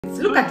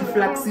Look at the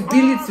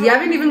flexibility. We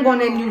haven't even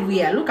gone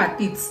anywhere. Look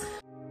at it.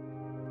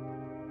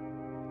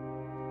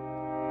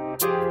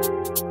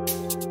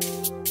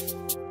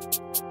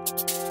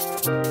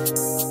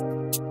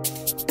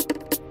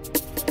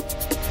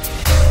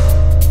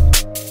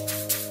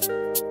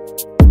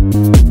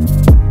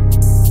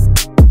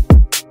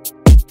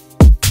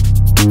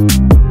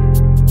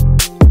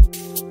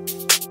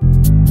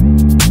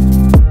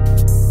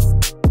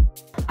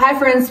 Hi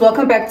friends,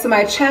 welcome back to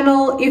my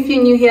channel. If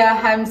you're new here,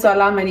 hi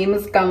Mtswala, my name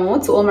is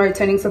Gamo. To all my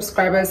returning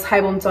subscribers,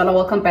 hi Mtswala,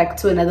 welcome back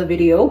to another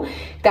video.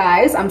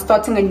 Guys, I'm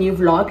starting a new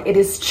vlog. It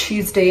is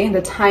Tuesday,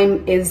 the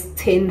time is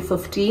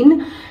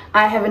 10:15.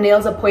 I have a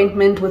nails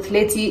appointment with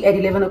Letty at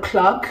 11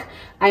 o'clock.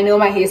 I know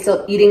my hair is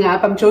still eating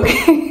up. I'm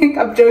joking.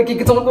 I'm joking.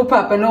 It's all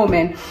papa. No,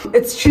 man.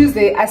 It's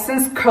Tuesday. I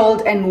since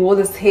curled and wore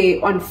this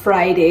hair on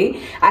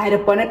Friday. I had a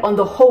bonnet on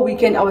the whole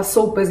weekend. I was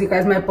so busy,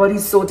 guys. My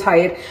body's so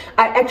tired.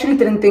 I actually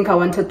didn't think I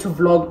wanted to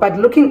vlog, but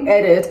looking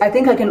at it, I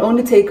think I can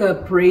only take a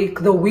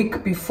break the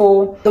week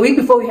before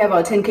we have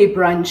our 10K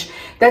brunch.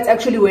 That's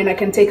actually when I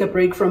can take a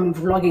break from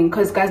vlogging,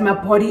 because guys, my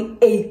body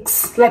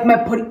aches. Like my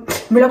body,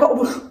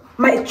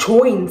 my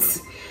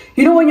joints.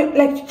 You know when you're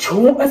like,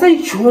 I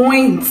say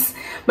joints.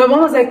 My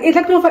mom was like, it's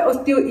like no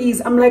osteo-ease.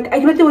 I'm like,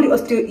 I cannot do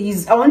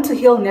osteo-ease. I want to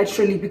heal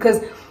naturally,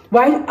 because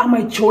why are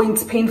my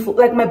joints painful?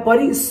 Like my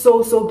body is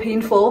so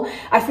painful.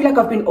 I feel like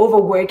I've been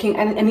overworking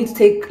and I need to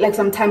take like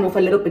some time off a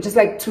little bit, just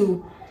like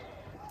to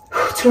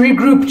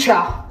regroup,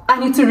 cha. I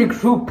need to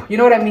regroup. You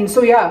know what I mean?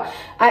 So yeah,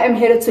 I am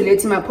headed to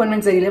Letty. My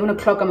appointment's at 11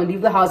 o'clock. I'm gonna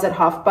leave the house at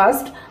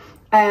 12:30.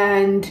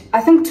 And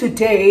I think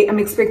today I'm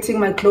expecting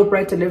my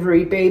Globe-Right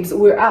delivery, babes.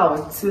 We're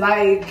out.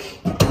 Like,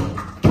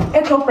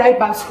 Globe-Right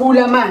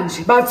bathula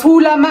manje.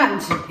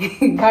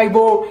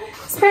 Hayibo.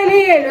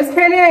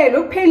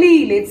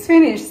 Siphelile. It's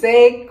finished.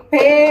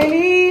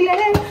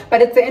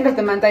 But at the end of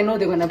the month, I know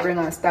they're gonna bring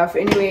our stuff.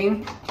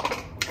 Anyway,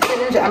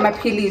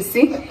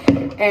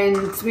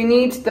 and we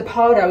need the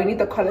powder, we need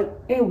the color.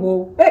 Hey,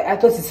 whoa. Hey, I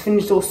thought it's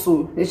finished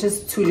also. It's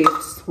just 2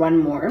 left. One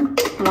more.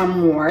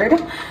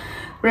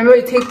 Remember,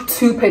 you take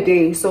 2 per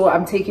day, so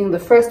I'm taking the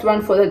first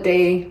one for the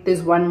day.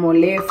 There's 1 more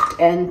left,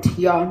 and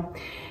yeah,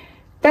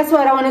 that's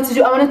what I wanted to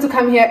do. I wanted to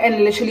come here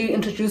and literally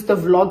introduce the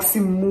vlog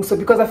simuso,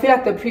 because I feel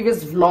like the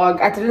previous vlog,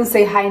 I didn't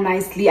say hi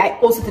nicely. I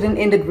also didn't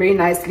end it very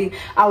nicely.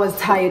 I was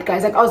tired,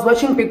 guys. Like, I was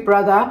watching Big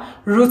Brother,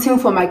 rooting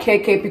for my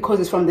KK because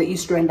it's from the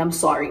East End. I'm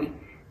sorry.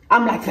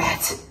 I'm like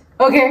that.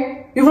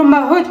 Okay? You're from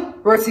my hood.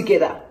 We're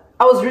together.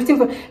 I was rooting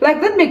for, like,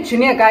 that Big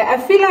Junior guy. I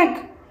feel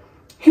like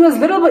he was a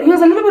little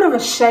bit of a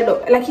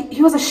shadow. Like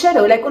he was a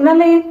shadow. Like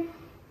Unale,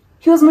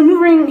 he was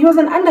maneuvering, he was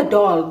an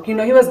underdog, you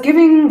know, he was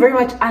giving very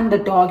much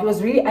underdog. He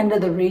was really under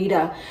the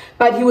radar,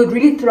 but he would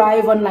really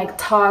thrive on like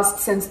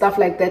tasks and stuff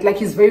like that. Like,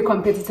 he's very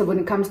competitive when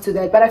it comes to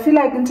that. But I feel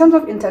like in terms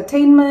of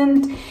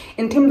entertainment,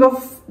 in terms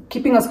of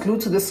keeping us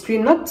glued to the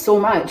screen, not so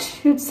much.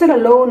 He'd sit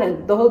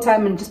alone the whole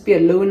time and just be a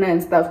loner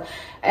and stuff.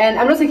 And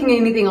I'm not taking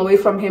anything away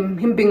from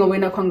him being a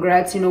winner.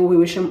 Congrats, you know, we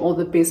wish him all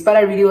the best. But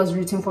I really was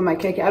rooting for my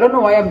keke. I don't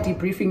know why I'm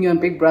debriefing you on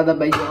Big Brother,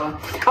 but yeah,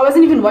 I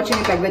wasn't even watching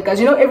it like that, guys.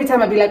 You know, every time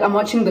I'd be like, I'm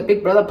watching the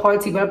Big Brother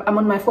party, but I'm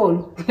on my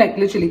phone. Like,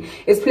 literally,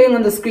 it's playing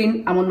on the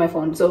screen, I'm on my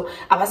phone. So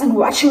I wasn't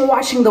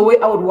watching the way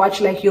I would watch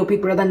like your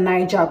Big Brother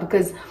Niger,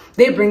 because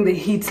they bring the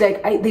heat.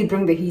 Like, they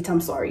bring the heat. I'm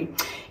sorry.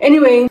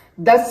 Anyway,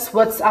 that's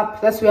what's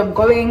up. That's where I'm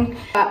going.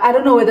 I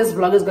don't know where this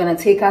vlog is gonna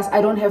take us.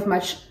 I don't have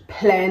much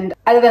planned.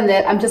 Other than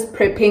that, I'm just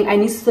prepping. I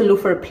need to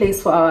look for a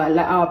place for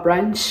our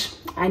brunch.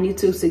 I need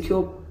to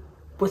secure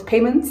with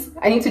payments.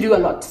 I need to do a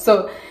lot.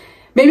 So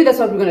maybe that's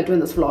what we're gonna do in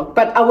this vlog.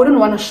 But I wouldn't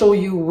want to show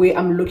you where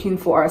I'm looking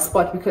for our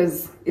spot,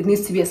 because it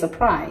needs to be a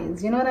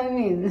surprise. You know what I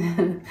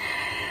mean?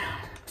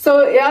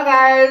 So yeah,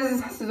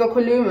 guys, this is a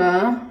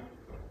Kuluma.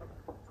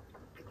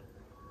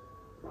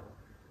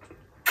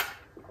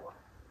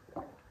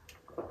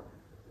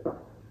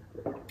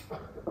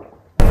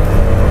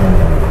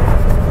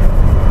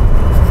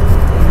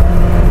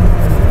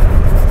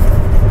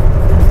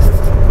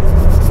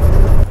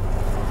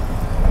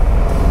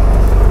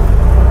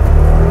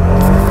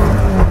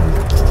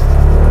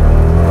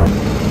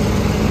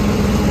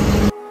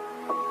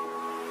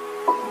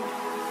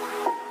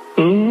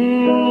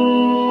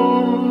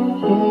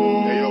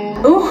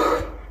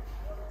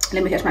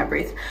 Let me catch my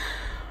breath.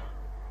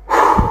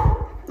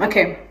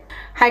 Okay,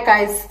 hi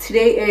guys,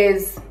 today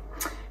is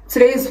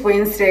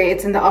Wednesday.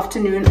 It's in the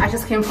afternoon. I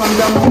just came from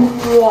the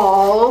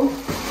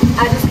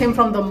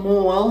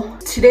mall.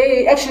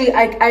 Today, actually,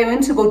 I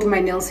went to go do my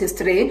nails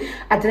yesterday.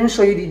 I didn't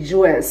show you the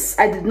jewels.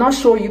 I did not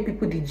show you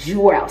people the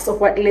jewels of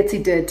what Letty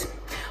did.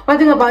 One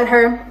thing about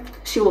her,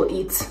 she will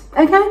eat.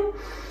 Okay,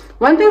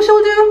 one thing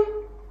she'll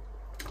do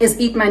is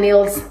eat my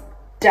nails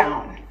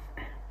down,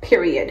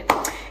 period.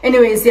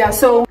 Anyways, yeah,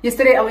 so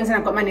yesterday I went and I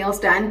got my nails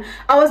done.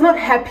 I was not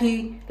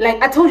happy. Like,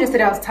 I told you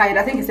yesterday I was tired.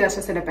 I think yesterday I was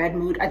just in a bad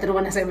mood. I didn't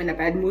want to say I'm in a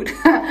bad mood.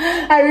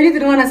 I really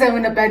didn't want to say I'm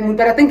in a bad mood,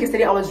 but I think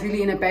yesterday I was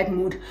really in a bad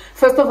mood.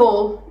 First of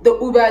all, the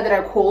Uber that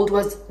I called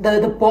was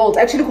the Bolt.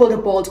 I actually called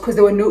it Bolt because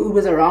there were no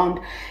Ubers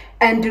around,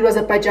 and it was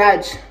a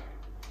Bajaj.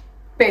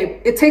 Babe,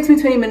 it takes me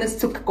 20 minutes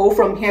to go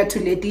from here to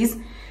Letty's.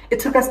 It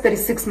took us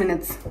 36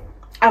 minutes.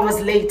 I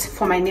was late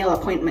for my nail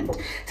appointment.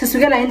 Since we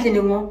got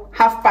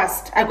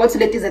 1:30, I got to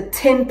Letty's at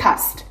 10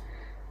 past.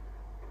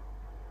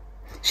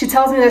 She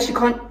tells me that she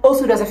can't,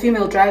 also does a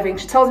female driving.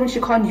 She tells me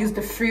she can't use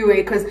the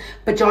freeway because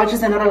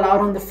Bajajs are not allowed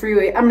on the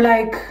freeway. I'm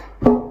like,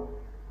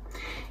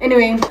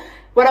 anyway,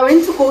 what I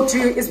went to go do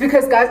is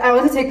because, guys, I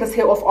want to take this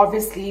hair off,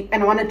 obviously,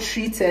 and I want to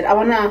treat it. I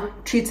want to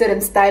treat it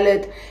and style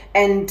it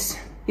and,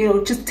 you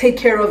know, just take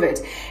care of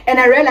it. And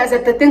I realized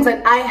that the things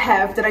that I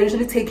have that I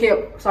usually take care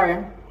of, sorry,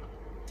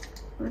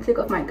 I'm gonna take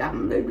off my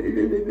gum.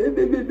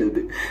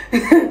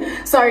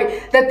 Sorry,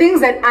 the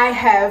things that I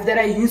have that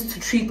I use to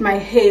treat my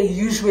hair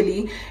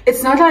usually,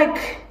 it's not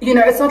like, you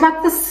know, it's not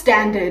like the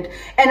standard.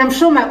 And I'm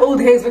sure my old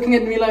hair is looking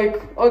at me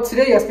like, oh,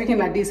 today you're speaking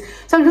like this.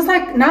 So I'm just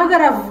like, now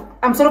that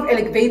I'm sort of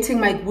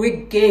elevating my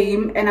wig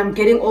game and I'm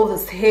getting all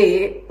this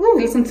hair. Ooh,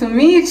 listen to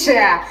me,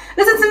 chair.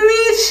 Listen to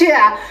me,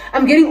 chair.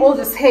 I'm getting all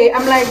this hair.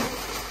 I'm like,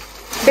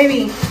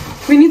 baby,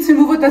 we need to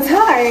move with the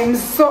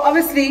times. So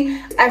obviously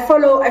I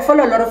follow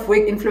a lot of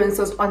wig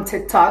influencers on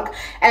TikTok,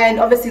 and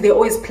obviously they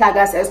always plug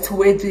us as to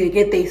where do they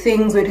get their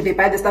things, where do they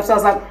buy the stuff. So I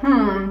was like,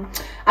 I'm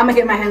gonna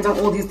get my hands on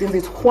all these things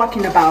they're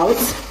talking about.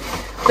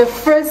 The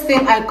first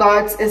thing I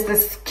got is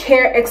this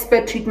Care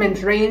Expert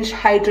Treatment Range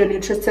Hydro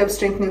Nutritive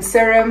Strengthening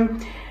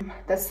Serum.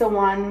 That's the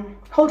one.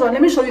 Hold on,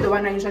 let me show you the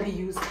one I usually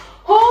use.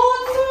 Hold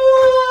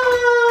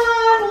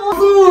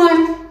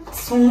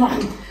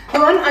on. The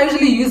one I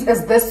usually use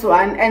is this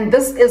one, and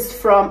this is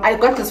from, I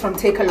got this from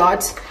Take A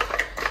Lot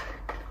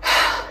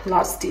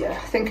last year. I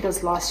think it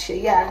was last year.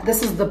 Yeah,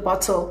 this is the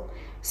bottle.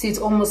 See, it's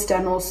almost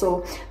done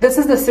also. This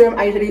is the serum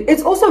I usually,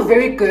 it's also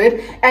very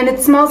good and it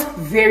smells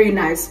very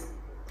nice.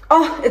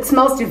 Oh, it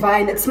smells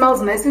divine. It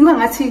smells nice.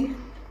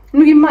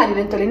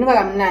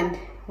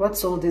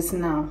 What's all this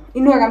now?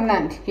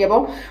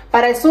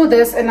 But I saw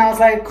this and I was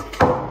like,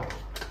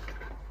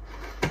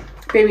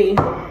 baby,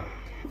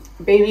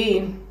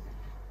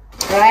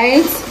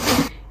 right?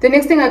 The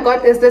next thing I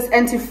got is this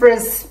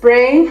anti-frizz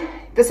spray.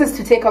 This is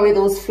to take away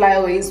those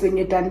flyaways when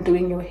you're done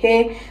doing your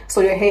hair,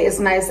 so your hair is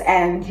nice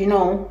and, you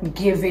know,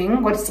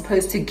 giving what it's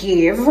supposed to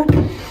give.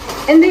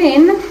 And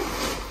then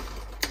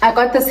I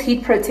got this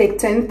heat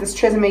protectant, this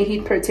Tresemme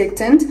heat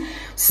protectant.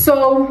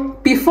 So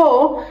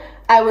before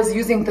I was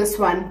using this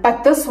one,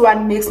 but this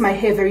one makes my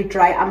hair very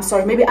dry. I'm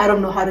sorry, maybe I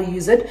don't know how to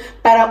use it,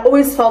 but I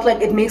always felt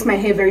like it makes my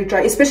hair very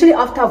dry, especially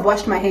after I've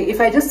washed my hair.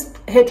 If I just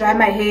hair dry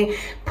my hair,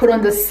 put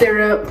on the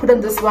serum, put on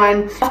this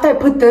one, after I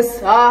put this,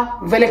 so I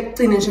was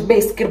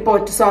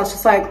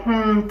just like,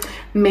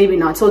 maybe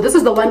not. So this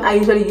is the one I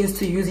usually used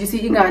to use. You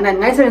see, maybe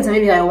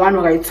like 1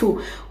 or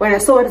 2. When I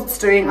saw what it's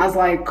doing, I was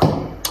like,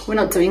 we're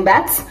not doing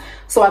that.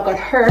 So I got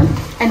her.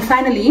 And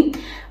finally,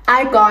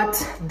 I got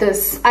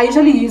this. I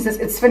usually use this.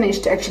 It's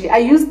finished, actually. I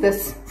use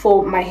this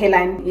for my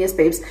hairline. Yes,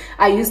 babes.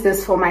 I use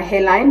this for my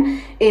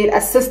hairline. It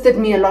assisted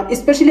me a lot,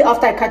 especially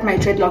after I cut my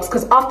dreadlocks.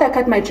 Because after I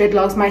cut my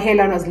dreadlocks, my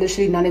hairline was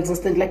literally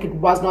non-existent. Like, it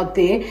was not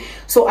there.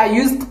 So I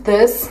used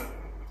this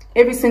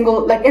every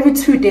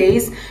 2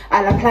 days.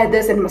 I'll apply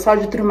this and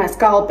massage it through my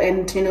scalp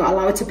and, you know,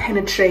 allow it to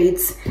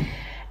penetrate.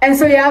 And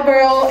so, yeah,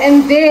 girl.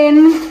 And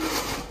then,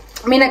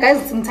 I mean,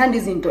 guys, I'm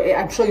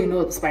sure you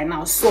know this by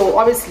now. So,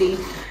 obviously,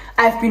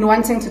 I've been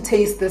wanting to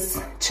taste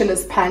this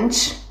Chillers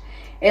Punch.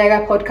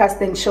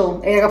 Podcast and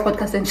chill.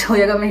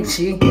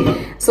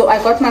 So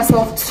I got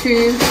myself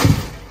 2.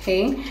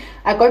 Okay,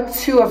 I got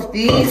 2 of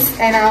these,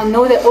 and I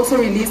know they also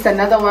released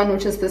another one,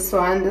 which is this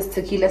one, this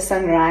Tequila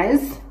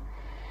Sunrise.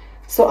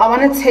 So I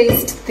want to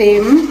taste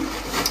them.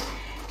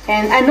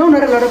 And I know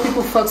not a lot of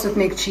people fucks with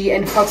McG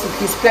and fucks with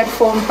this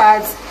platform,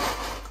 but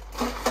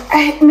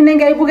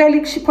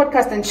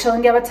podcast and chill,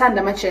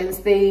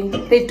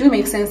 they do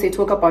make sense. They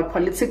talk about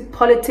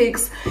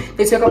politics,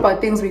 they talk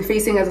about things we're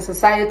facing as a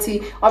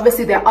society.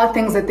 Obviously there are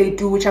things that they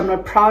do which I'm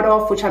not proud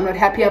of, which I'm not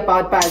happy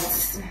about,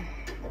 but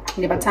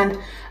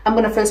I'm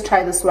gonna first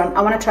try this one.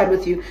 I want to try it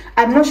with you.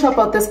 I'm not sure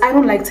about this. I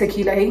don't like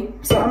tequila, hey?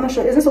 So I'm not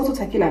sure. Is this also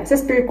tequila? It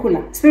says spirit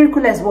cooler. Spirit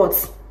cooler is what?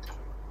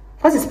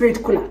 What's a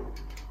spirit cooler?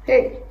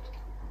 Hey,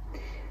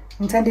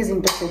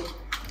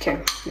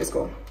 okay, let's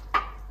go.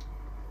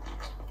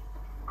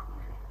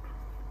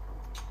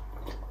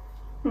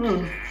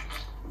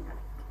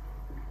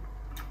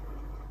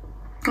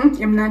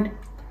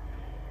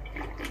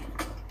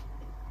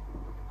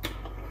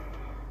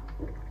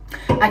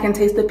 I can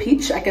taste the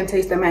peach, I can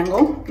taste the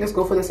mango. Let's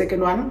go for the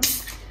second one.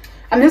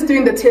 I'm just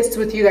doing the test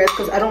with you guys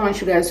because I don't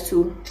want you guys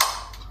to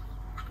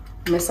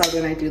mess up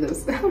when I do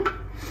this.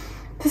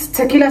 This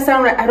tequila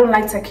sound right. I don't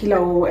like tequila.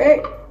 Oh,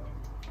 hey.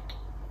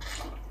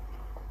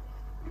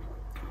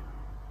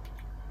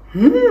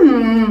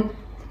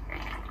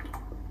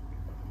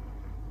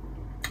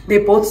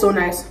 They're both so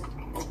nice.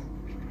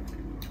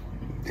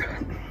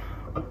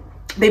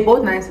 They're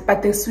both nice,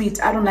 but they're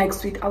sweet. I don't like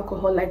sweet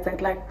alcohol like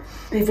that. Like,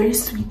 they're very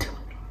sweet.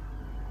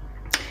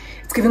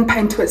 It's giving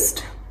pine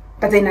twist,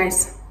 but they're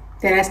nice.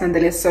 They're nice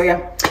nonetheless. So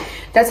yeah,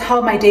 that's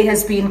how my day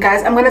has been,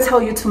 guys. I'm gonna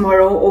tell you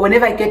tomorrow, or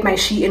whenever I get my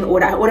Shein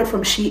order. I ordered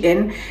from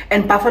Shein,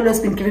 and Buffalo's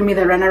been giving me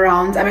the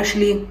runaround. I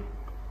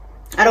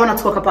don't want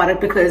to talk about it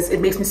because it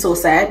makes me so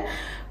sad.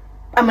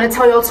 I'm gonna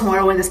tell y'all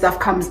tomorrow when the stuff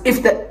comes,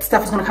 if the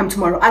stuff is gonna come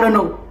tomorrow. I don't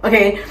know,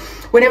 okay?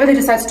 Whenever they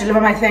decide to deliver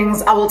my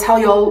things, I will tell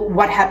y'all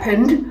what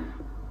happened,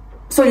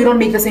 so you don't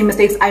make the same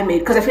mistakes I made,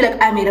 because I feel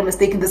like I made a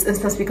mistake in this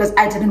instance because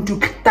I didn't do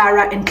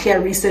thorough and clear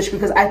research,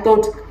 because I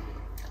thought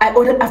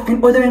I've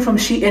been ordering from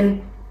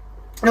Shein.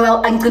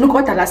 Well, I'm gonna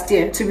order last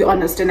year, to be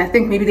honest, and I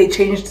think maybe they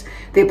changed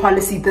their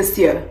policy this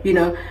year, you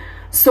know.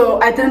 So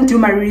I didn't do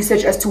my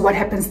research as to what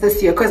happens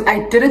this year, because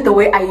I did it the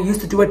way I used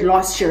to do it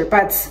last year,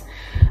 but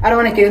I don't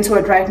want to get into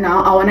it right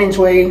now. I want to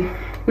enjoy.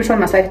 Which one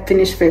must I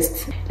finish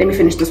first? Let me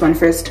finish this one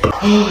first.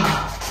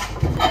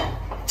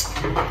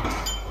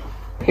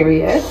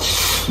 Period.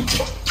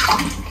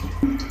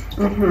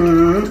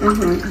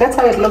 That's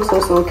how it looks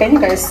also. Can you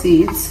guys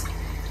see it?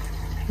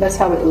 That's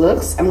how it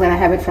looks. I'm gonna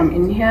have it from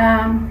in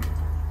here.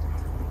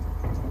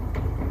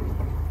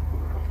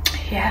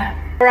 Yeah.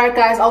 All right,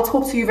 guys. I'll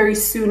talk to you very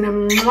soon.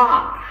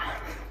 Mwah.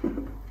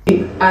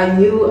 Are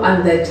new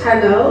on the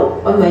channel,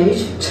 on my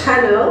YouTube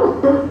channel?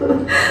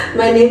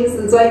 My name is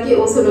Mtswala,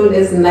 also known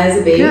as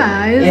Nice Babe.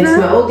 And it's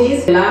my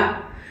oldies.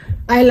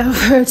 I love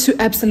her to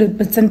absolute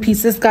bits and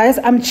pieces, guys.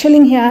 I'm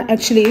chilling here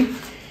actually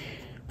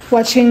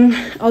watching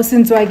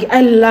Mtswala.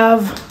 I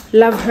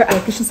love her. I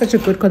think she's such a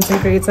good content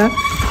creator.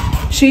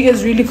 She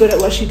is really good at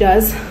what she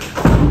does.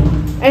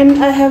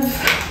 And I have,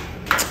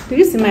 do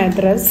you see my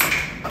address?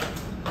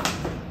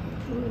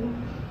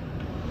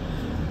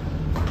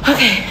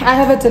 Okay, I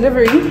have a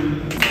delivery.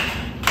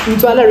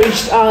 Mtswala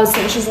reached out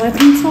and she's like,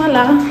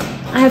 Mtswala,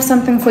 I have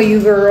something for you,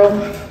 girl.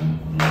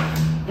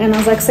 And I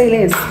was like, say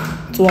less,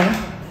 Mtswala.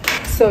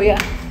 So yeah,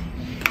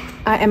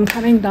 I am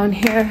coming down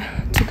here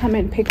to come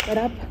and pick that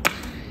up,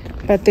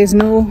 but there's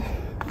no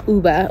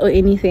Uber or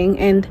anything,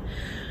 and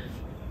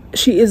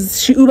she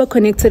Uber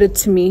connected it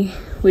to me,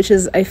 which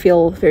is, I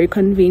feel, very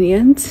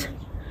convenient.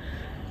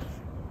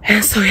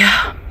 And so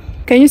yeah,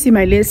 can you see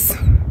my lace?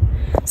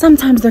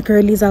 Sometimes the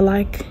girlies are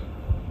like,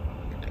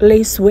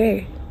 lace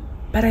wear,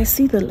 but I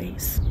see the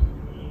lace.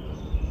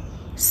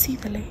 See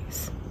the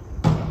lace.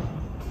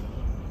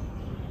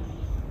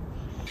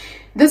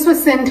 This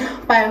was sent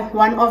by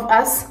one of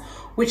us,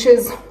 which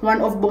is one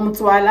of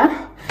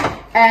Mtswala,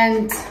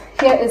 and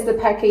here is the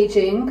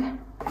packaging.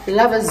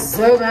 Love her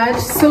so much.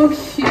 So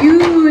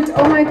cute.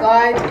 Oh my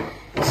god,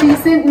 she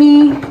sent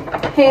me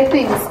hair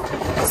things.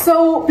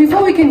 So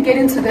before we can get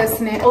into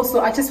this,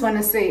 also I just want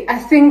to say,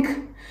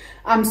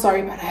 I'm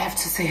sorry, but I have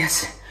to say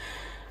it.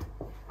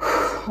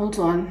 Hold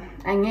on.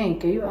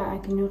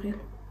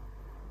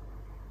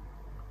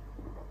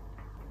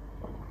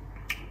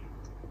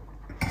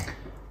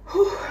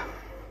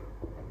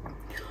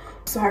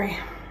 Sorry.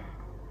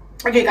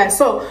 Okay, guys.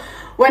 So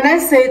when I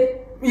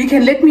said you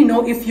can let me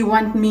know if you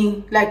want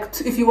me, like,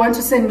 if you want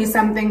to send me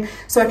something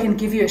so I can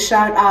give you a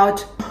shout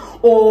out,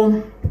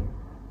 or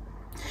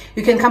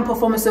you can come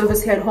perform a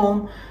service here at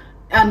home,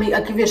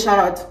 I'll give you a shout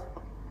out.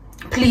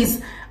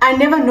 Please, I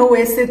never know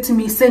where it said to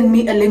me, send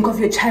me a link of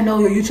your channel,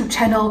 your YouTube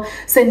channel,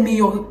 send me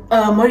your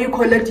what do you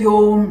call it,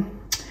 your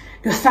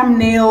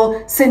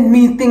thumbnail, send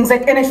me things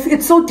like, and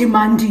it's so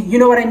demanding, you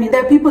know what I mean?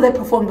 There are people that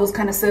perform those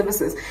kind of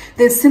services.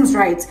 There's Sims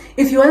Rights.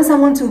 If you want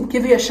someone to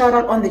give you a shout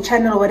out on the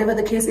channel or whatever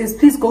the case is,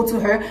 please go to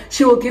her.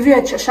 She will give you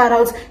a shout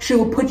out. She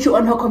will put you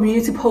on her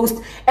community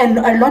post, and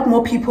a lot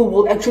more people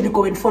will actually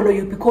go and follow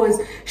you, because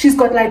she's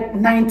got like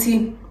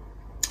 90.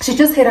 She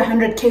just hit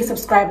 100k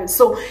subscribers.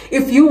 So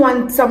if you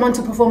want someone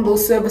to perform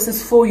those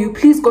services for you,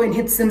 please go and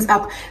hit Sims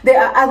up. There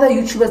are other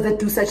YouTubers that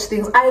do such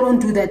things. I don't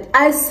do that.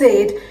 I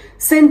said,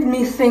 send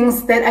me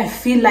things that I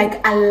feel like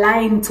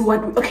align to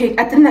what, okay,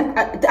 I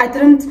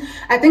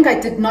think I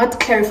did not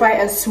clarify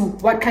as to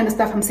what kind of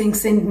stuff I'm saying.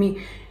 Send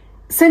me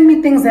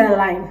things that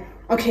align.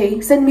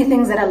 Okay, send me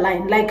things that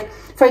align. Like,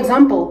 for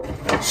example,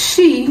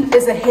 she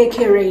is a hair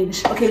care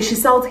range. Okay, she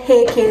sells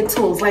hair care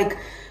tools, like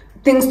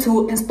things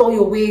to install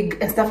your wig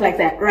and stuff like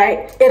that,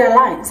 right? It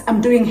aligns.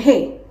 I'm doing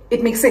hair.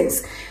 It makes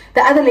sense.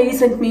 The other lady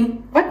sent me,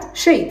 what?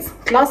 Shades,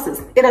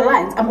 glasses. It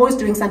aligns. I'm always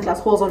doing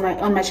sunglass hauls on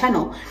my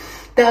channel.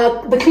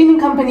 The cleaning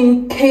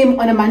company came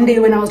on a Monday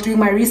when I was doing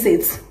my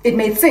resets. It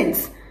made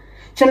sense. Do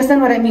you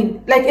understand what I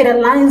mean? Like, it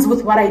aligns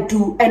with what I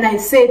do. And I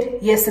said,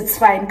 yes, it's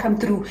fine. Come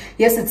through.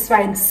 Yes, it's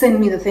fine. Send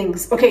me the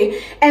things.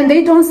 Okay. And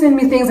they don't send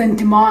me things in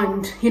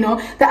demand. You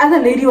know, the other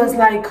lady was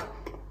like,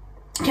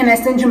 can I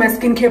send you my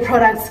skincare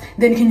products?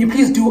 Then can you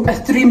please do a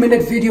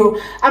 3-minute video?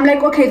 I'm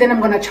like, okay, then I'm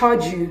going to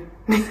charge you.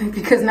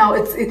 Because now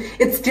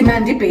it's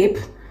demanding, babe.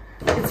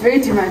 It's very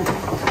demanding,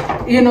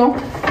 you know.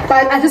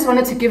 But I just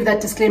wanted to give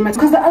that disclaimer,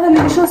 because the other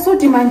lady, she was so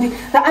demanding.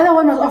 The other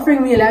one was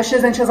offering me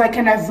lashes, and she was like,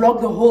 can I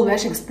vlog the whole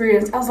lash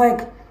experience? I was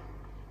like,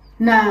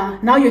 nah,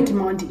 now you're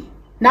demanding.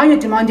 Now you're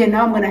demanding, and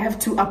now I'm going to have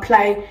to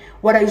apply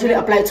what I usually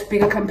apply to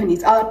bigger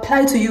companies. I'll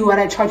apply to you what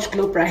I charge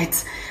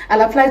Globright.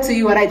 I'll apply to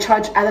you what I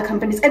charge other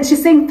companies. And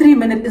she's saying 3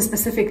 minutes in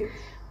specific.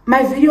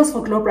 My videos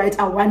for Globright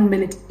are 1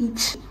 minute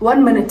each.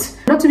 1 minute.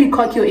 Not to be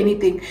cocky or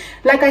anything.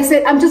 Like I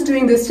said, I'm just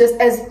doing this just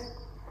as,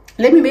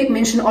 let me make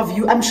mention of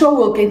you. I'm sure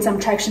we'll gain some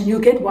traction.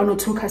 You'll get 1 or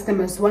 2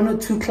 customers, 1 or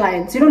 2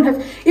 clients. You don't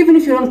have, even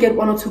if you don't get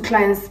 1 or 2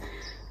 clients,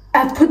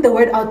 I've put the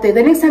word out there.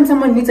 The next time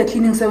someone needs a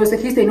cleaning service,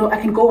 at least they know I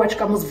can go watch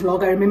Kamo's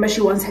vlog. I remember she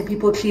wants her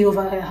people clean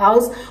over her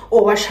house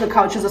or wash her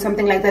couches or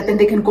something like that. Then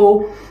they can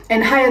go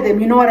and hire them.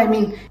 You know what I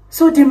mean?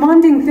 So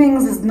demanding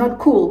things is not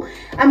cool.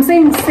 I'm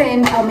saying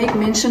send, I'll make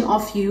mention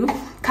of you.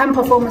 Come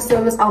perform a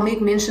service, I'll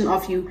make mention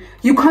of you.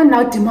 You can't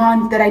now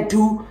demand that I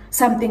do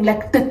something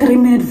like the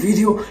 3-minute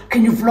video.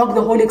 Can you vlog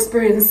the whole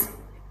experience?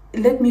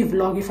 Let me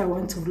vlog if I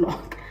want to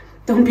vlog.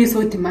 Don't be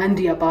so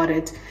demanding about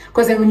it,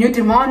 because then when you're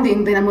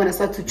demanding, then I'm going to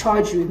start to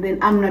charge you, and then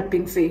I'm not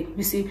being fair.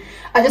 You see,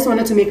 I just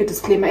wanted to make a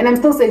disclaimer, and I'm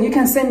still saying you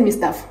can send me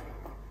stuff.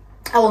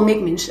 I will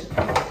make mention.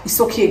 It's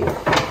okay.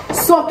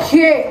 It's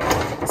okay.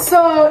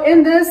 So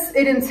in this,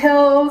 it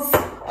entails,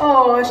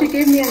 oh, she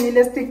gave me an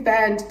elastic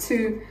band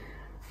to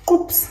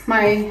oops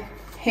my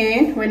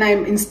hair when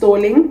I'm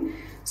installing.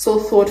 So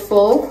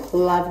thoughtful.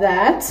 Love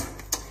that.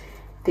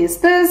 There's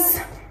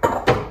this.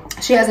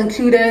 She has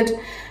included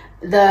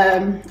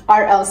the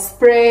RL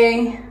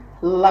spray.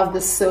 Love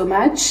this so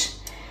much.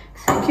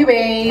 Thank you,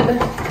 babe.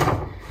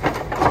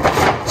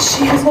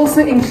 She has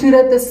also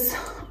included this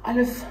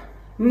olive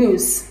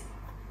mousse.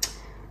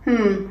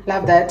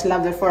 Love that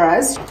for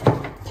us.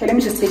 Okay, let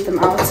me just take them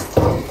out.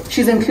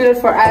 She's included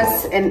for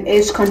us an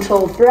edge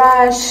control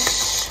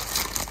brush,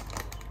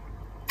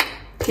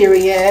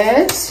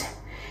 period.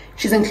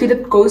 She's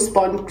included Ghost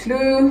Bond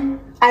glue.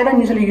 I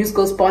don't usually use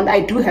Ghost Bond. I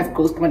do have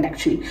Ghost Bond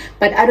actually,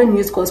 but I don't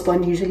use Ghost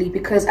Bond usually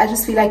because I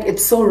just feel like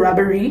it's so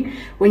rubbery.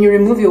 When you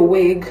remove your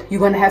wig,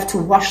 you're gonna have to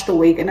wash the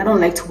wig, and I don't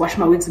like to wash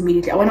my wigs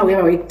immediately. I want to wear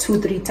my wig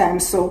 2-3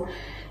 times. So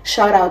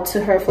shout out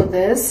to her for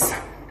this.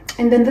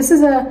 And then this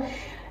is a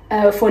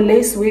for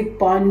lace wig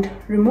bond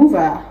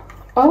remover.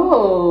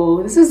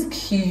 Oh, this is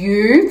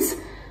cute.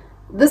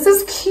 This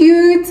is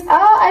cute.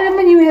 Oh, I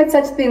never knew we had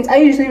such things. I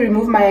usually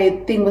remove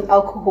my thing with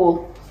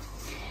alcohol.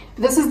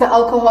 This is the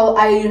alcohol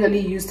I usually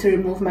use to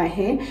remove my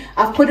hair.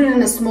 I've put it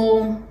in a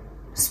small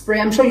spray.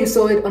 I'm sure you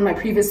saw it on my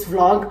previous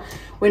vlog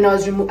when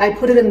I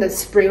put it in the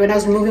spray when I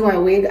was removing my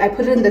wig. I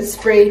put it in the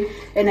spray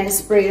and I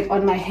spray it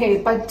on my hair.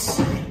 But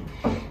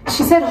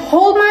she said,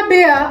 hold my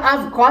beer,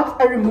 I've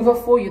got a remover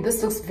for you.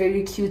 This looks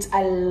very cute.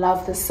 I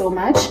love this so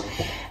much.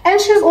 And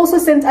she's also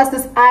sent us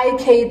this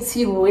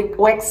IKT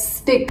wax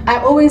stick. I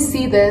always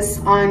see this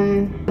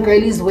on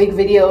girlies wig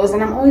videos,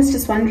 and I'm always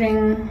just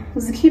wondering,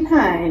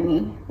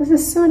 Zikipani, this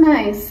is so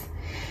nice.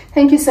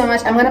 Thank you so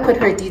much. I'm gonna put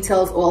her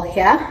details all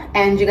here,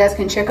 and you guys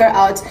can check her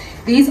out.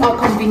 These are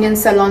convenient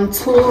salon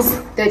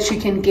tools that you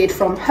can get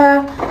from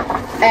her.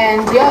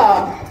 And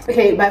yeah,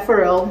 okay, bye for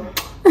real.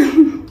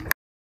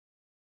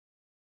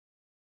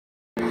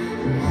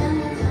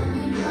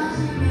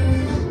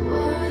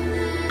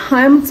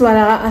 Hi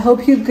Mtswala, I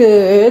hope you're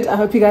good. I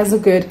hope you guys are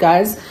good,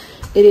 guys.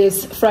 It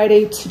is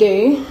Friday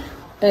today.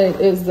 It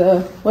is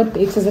the, what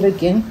date is it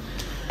again?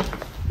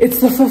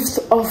 It's the 5th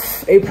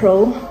of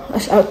April.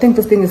 I think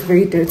this thing is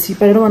very dirty,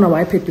 but I don't want to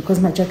wipe it because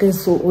my jacket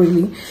is so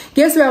oily.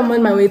 Guess where I'm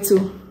on my way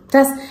to?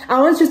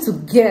 I want you to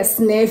guess.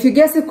 Now, if you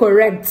guess it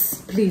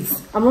correct,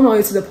 please. I'm on my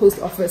way to the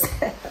post office.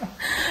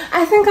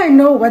 I think I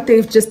know what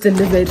they've just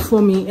delivered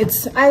for me.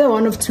 It's either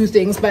one of two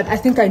things, but I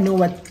think I know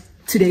what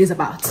today is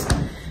about,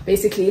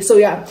 basically. So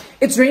yeah,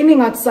 it's raining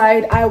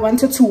outside. I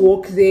wanted to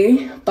walk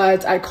there,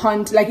 but I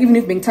can't. Like, even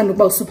if being turned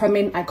about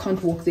Superman, I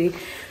can't walk there.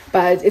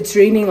 But it's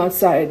raining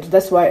outside.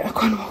 That's why I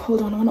can't.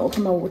 Hold on, I want to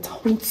open my water.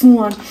 Hold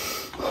on.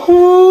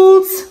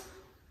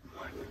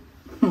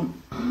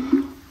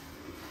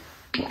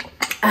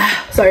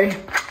 Sorry.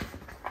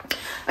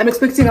 I'm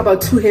expecting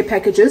about 2 hair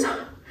packages.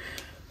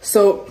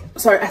 So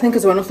sorry, I think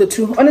it's one of the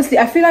 2. Honestly,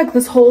 I feel like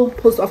this whole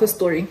post office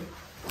story,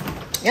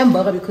 yeah, I'm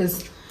bothered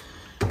because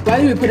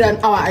why do we put in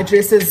our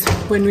addresses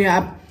when we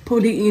are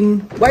pulling in?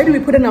 Why do we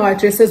put in our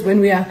addresses when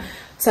we are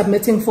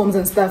submitting forms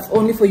and stuff,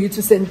 only for you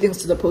to send things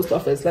to the post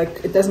office?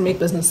 Like, it doesn't make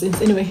business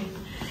sense. Anyway,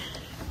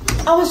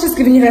 I was just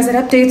giving you guys an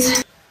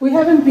update. We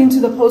haven't been to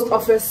the post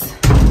office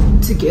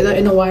together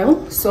in a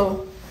while,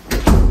 so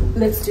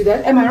let's do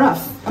that. Am I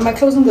rough? Am I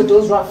closing the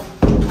doors rough?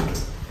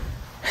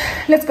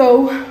 Let's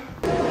go.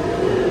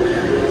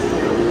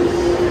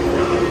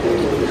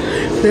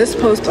 This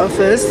post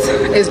office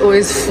is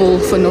always full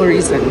for no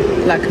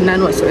reason, like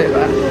none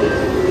whatsoever.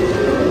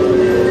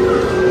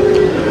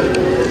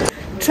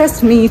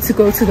 Trust me to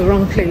go to the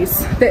wrong place.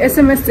 The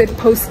SMS said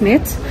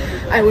Postnet.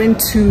 I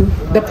went to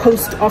the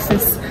post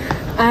office.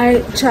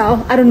 I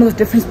don't know the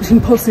difference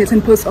between Postnet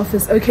and post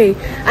office. Okay,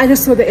 I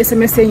just saw the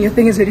SMS saying your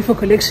thing is ready for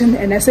collection,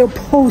 and I said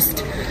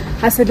post.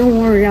 I said don't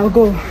worry, I'll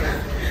go.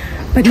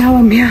 But now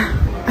I'm here.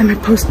 I'm at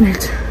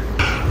Postnet.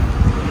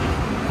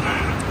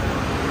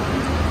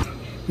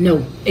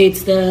 No,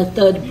 it's the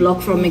 3rd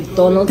block from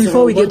McDonald's.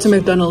 Before we get to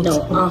McDonald's?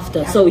 No,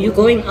 after. So you're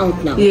going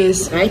out now.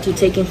 Yes. Right? You're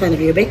taking Van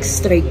Riebeck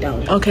straight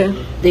down. Okay.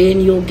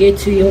 Then you'll get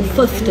to your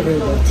 5th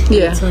robot.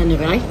 Yeah. Turn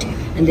right,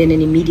 and then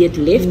an immediate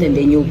left, and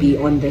then you'll be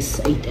on this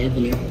 8th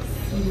Avenue.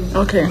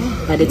 Okay.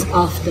 But it's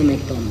after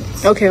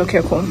McDonald's. Okay,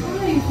 okay, cool.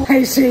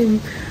 Hey, Shein.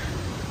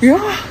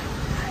 Yeah.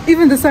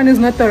 Even this one is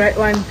not the right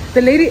one.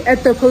 The lady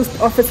at the post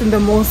office in the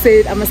mall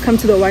said I must come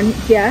to the one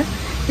here.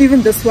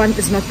 Even this one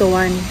is not the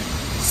one.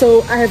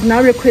 So I have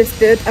now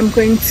requested, I'm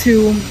going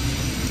to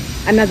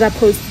another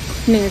post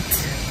net.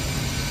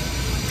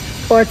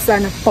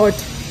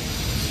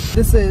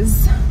 This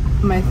is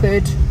my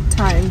third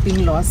time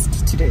being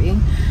lost today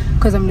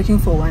because I'm looking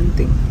for one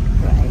thing,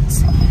 right?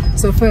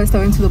 So first I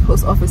went to the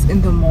post office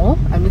in the mall.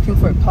 I'm looking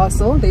for a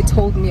parcel. They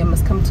told me I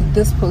must come to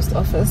this post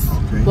office.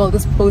 Okay. Well,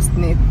 this post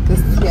net,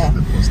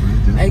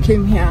 I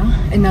came here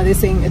and now they're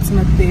saying it's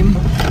not them.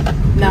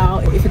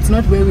 Now if it's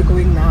not where we're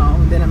going now,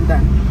 then I'm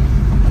done.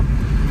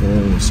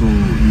 Oh, so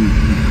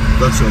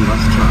that's your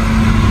last try?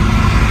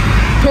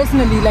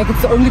 Personally, like,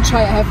 it's the only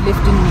try I have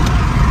left in me.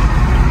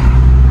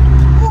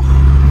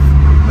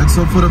 Let's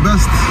hope for the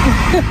best.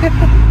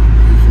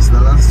 If it's the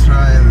last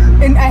try,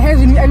 then... And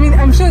I mean,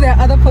 I'm sure there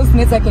are other post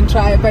nets I can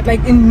try, but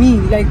like in me,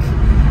 like...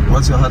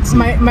 What's your heart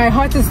saying? My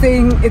heart is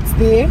saying it's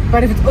there,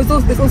 but if it's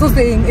also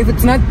saying if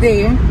it's not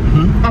there,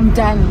 I'm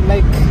done.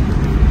 Like,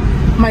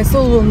 my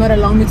soul will not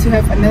allow me to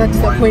have another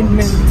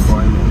disappointment.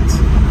 Why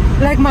not?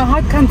 Like, my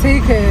heart can't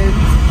take it.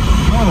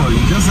 Oh, you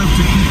just have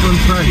to keep on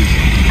trying.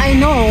 I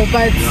know,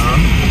 but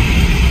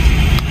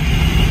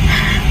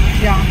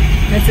yeah,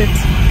 that's it.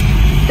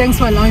 Thanks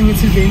for allowing me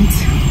to vent.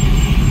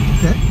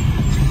 Okay.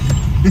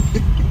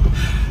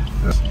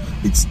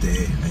 It's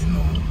there, I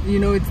know. You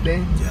know it's there?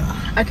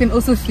 Yeah. I can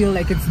also feel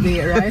like it's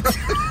there, right?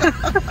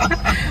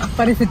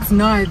 But if it's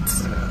not,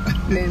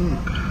 then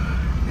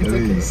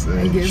it's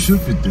okay, I guess.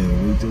 Should be there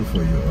waiting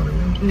for you,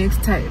 already.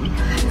 Next time.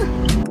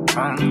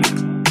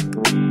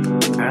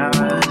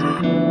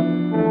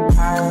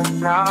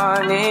 I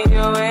need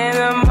you in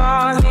the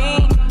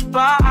morning,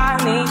 but I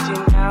need you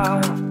now.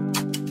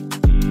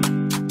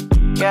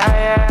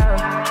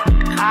 Yeah.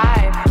 I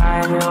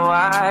find you, I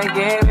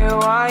give you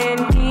all you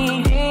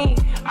need.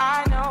 I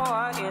know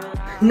what you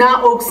like.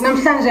 Now, Oaks,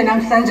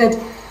 namhlanje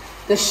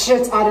the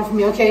shit out of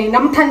me, okay?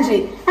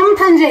 Namhlanje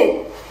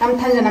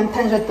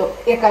the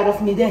heck out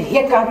of me, the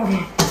heck out of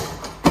me.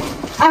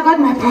 I got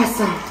my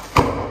parcel.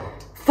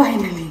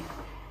 Finally.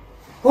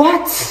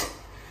 What?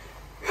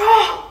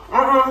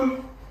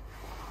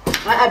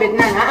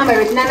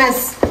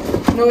 Bananas.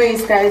 No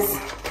ways, guys.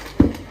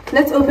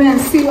 Let's open and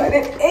see what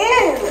it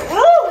is.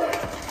 Ooh.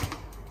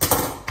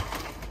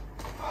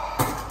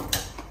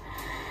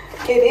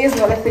 It is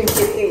what I think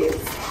it is.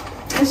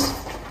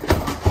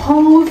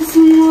 Hold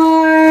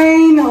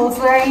screen,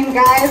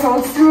 guys,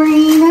 hold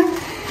screen.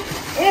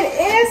 It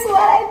is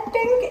what I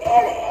think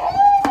it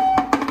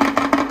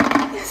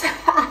is.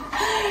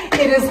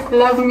 It is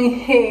Love Me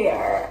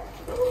Hair.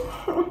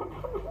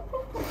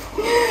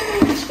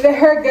 The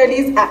hair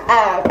girlies are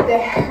up. The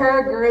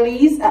hair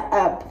girlies are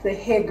up. The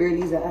hair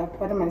girlies are up.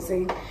 What am I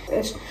saying?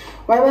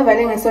 Why am I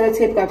writing a solo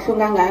tape?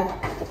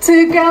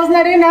 2 girls,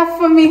 not enough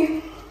for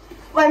me.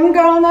 1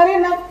 girl, not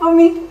enough for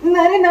me.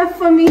 Not enough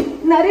for me.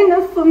 Not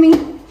enough for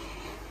me.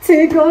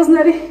 2 girls,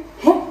 not enough.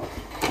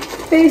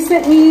 They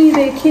sent me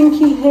the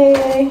kinky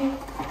hair.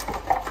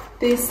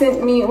 They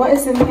sent me, what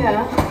is in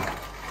here?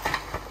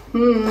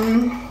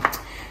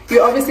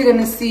 You're obviously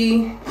gonna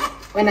see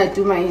when I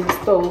do my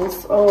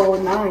installs. Oh,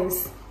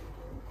 nice.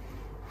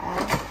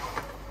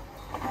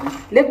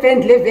 Lip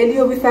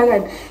value with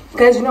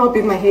guys, you know how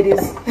big my head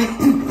is.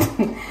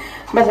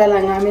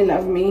 Bazalangami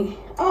love me.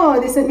 Oh,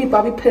 they sent me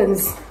bobby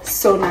pins.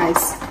 So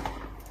nice.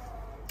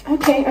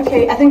 Okay,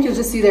 I think you'll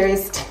just see the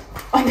rest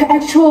on the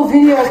actual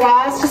video,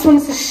 guys. Just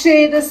wanted to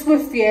share this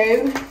with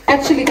you.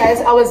 Actually,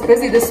 guys, I was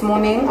busy this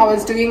morning. I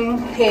was doing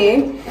hair.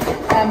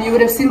 You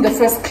would have seen the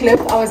first clip.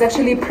 I was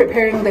actually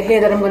preparing the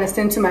hair that I'm going to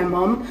send to my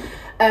mom.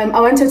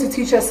 I wanted to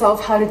teach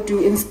herself how to do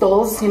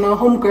installs. You know,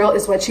 homegirl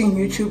is watching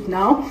YouTube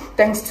now,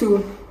 thanks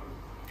to...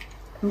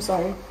 I'm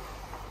sorry.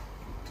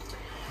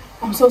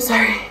 I'm so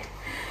sorry.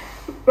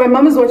 My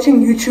mom is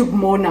watching YouTube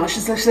more now.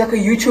 She's like a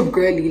YouTube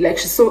girly. Like,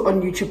 she's so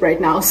on YouTube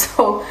right now.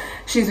 So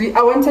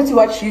I wanted to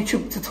watch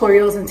YouTube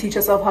tutorials and teach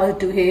herself how to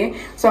do hair.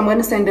 So I'm going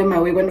to send her my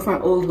wig, one of my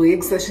old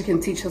wigs, so she can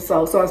teach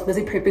herself. So I was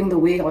busy prepping the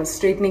wig. I was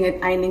straightening it,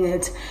 ironing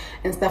it,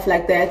 and stuff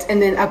like that. And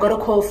then I got a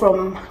call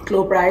from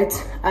Glow Bright.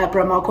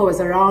 Bramako was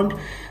around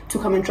to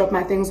come and drop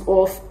my things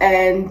off,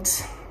 and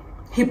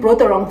he brought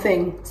the wrong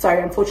thing.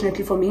 Sorry,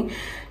 unfortunately for me.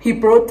 He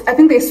brought, I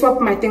think they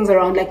swapped my things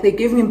around. Like, they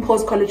gave him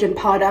Paul's collagen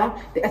powder.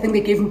 I think they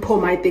gave him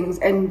Paul my things,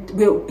 and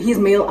he's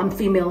male, I'm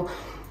female.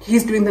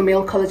 He's doing the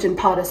male collagen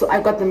powder, so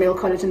I got the male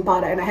collagen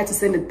powder and I had to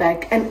send it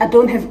back. And I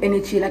don't have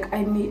energy. Like,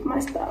 I need my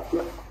stuff.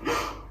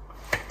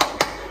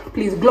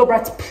 Please, Glow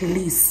Bright,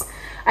 please.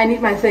 I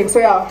need my thing. So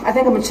yeah, I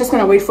think I'm just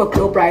gonna wait for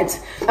Glow Bright.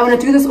 I'm gonna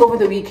do this over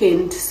the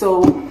weekend.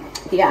 So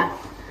yeah,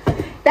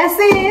 that's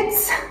it.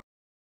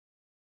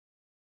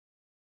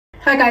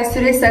 Hi guys,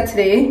 today's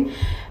Saturday.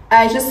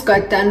 I just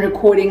got done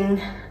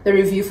recording the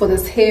review for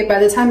this hair. By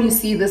the time you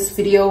see this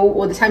video,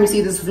 or the time you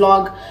see this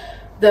vlog,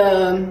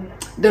 the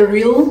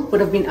reel would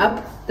have been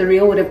up. The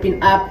reel would have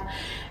been up,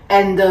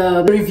 and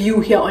the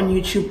review here on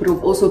YouTube would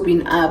have also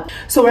been up.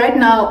 So right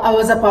now I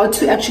was about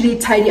to actually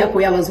tidy up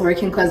where I was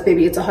working, because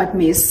baby, it's a hot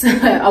mess.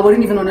 I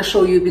wouldn't even want to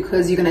show you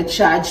because you're gonna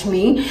judge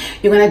me.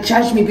 You're gonna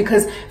judge me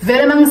because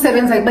very many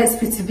sevens like by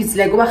spits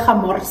like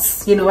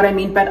you know what I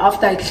mean. But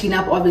after I clean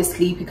up,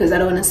 obviously, because I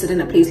don't want to sit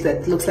in a place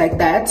that looks like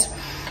that.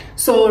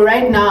 So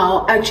right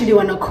now I actually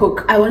want to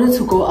cook. I wanted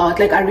to go out,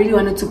 like I really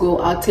wanted to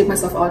go out, take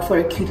myself out for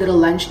a cute little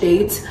lunch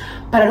date,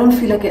 but I don't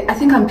feel like it. I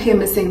think I'm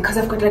PMSing because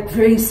I've got like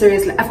very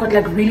serious, like I've got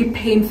like really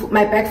painful,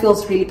 my back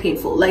feels really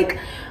painful, like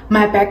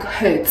my back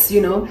hurts,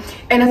 you know.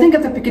 And I think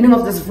at the beginning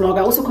of this vlog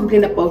I also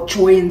complained about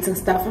joints and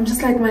stuff. I'm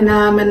just like, man,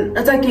 and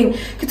it's like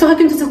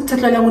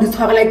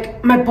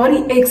my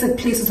body aches at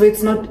places where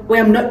it's not,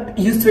 where I'm not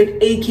used to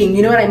it aching,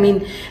 you know what I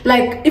mean?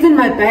 Like even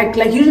my back,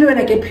 like usually when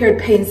I get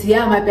period pains,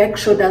 yeah, my back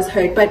sure does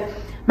hurt, but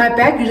my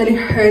back usually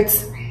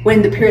hurts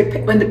when the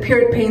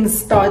period pains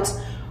start,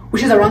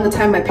 which is around the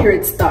time my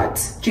period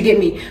starts. Do you get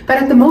me? But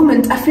at the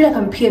moment I feel like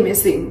I'm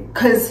PMSing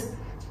because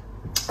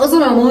also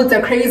my moods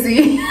are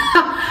crazy.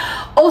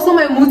 Also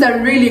my moods are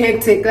really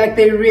hectic, like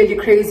they're really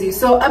crazy.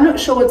 So I'm not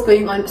sure what's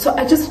going on. So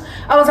I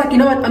was like, you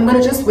know what, I'm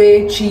gonna just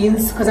wear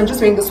jeans because I'm just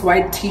wearing this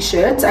white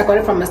t-shirt. I got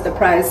it from Mr.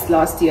 Price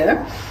last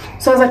year.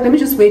 So I was like, let me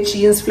just wear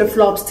jeans,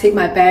 flip-flops, take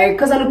my bag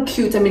because I look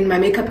cute. I mean, my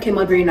makeup came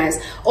out very nice.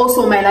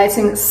 Also my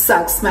lighting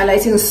sucks. My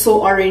lighting is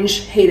so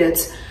orange, hate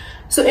it.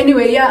 So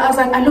anyway, yeah, I was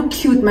like, I look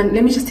cute, man.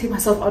 Let me just take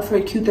myself out for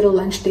a cute little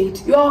lunch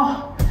date.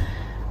 Yo,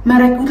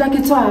 man, I like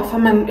it's off.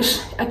 I'm not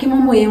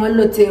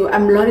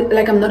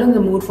in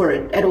the mood for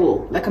it at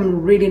all. Like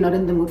I'm really not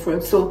in the mood for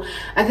it. So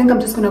I think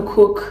I'm just gonna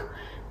cook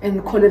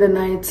and call it a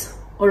night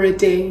or a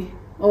day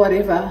or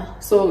whatever.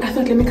 So I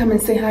thought, let me come and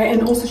say hi,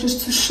 and also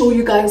just to show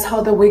you guys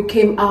how the wig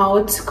came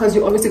out, because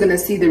you're obviously gonna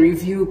see the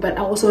review, but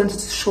I also wanted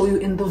to show you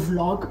in the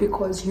vlog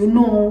because you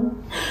know.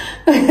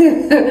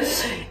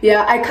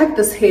 Yeah, I cut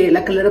this hair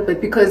like a little bit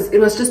because it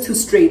was just too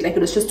straight, like it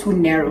was just too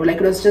narrow, like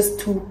it was just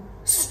too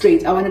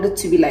straight. I wanted it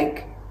to be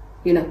like,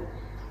 you know,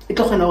 it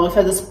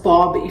for this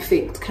bob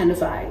effect kind of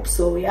vibe.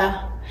 So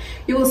yeah,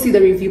 you will see the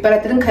review, but I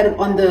didn't cut it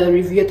on the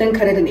review. I didn't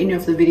cut it in any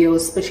of the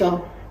videos, but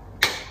y'all,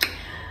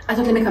 I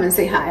thought, let me come and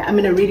say hi. I'm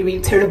in a really,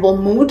 really terrible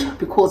mood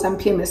because I'm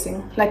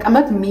PMSing. Like I'm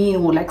not mean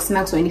or like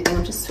snacks or anything.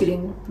 I'm just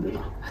feeling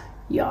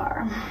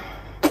yar.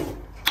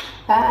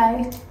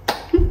 Bye.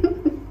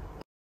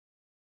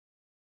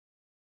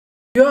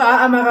 Yo,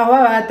 guys,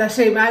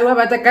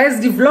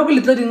 the vlog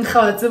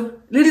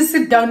let's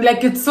sit down.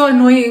 Like it's so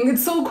annoying.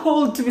 It's so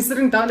cold to be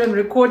sitting down and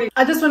recording.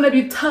 I just want to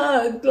be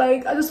tucked.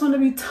 Like I just want to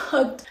be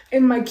tucked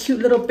in my cute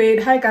little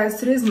bed. Hi guys,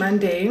 today's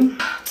Monday.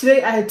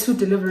 Today I had 2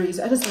 deliveries.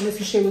 I just wanted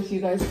to share with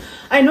you guys.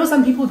 I know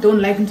some people don't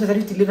like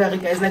Mtswala delivery,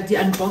 guys, like the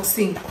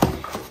unboxing.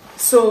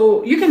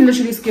 So you can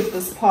literally skip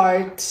this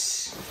part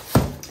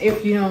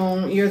if you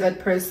know you're that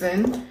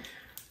person.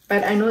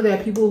 But I know there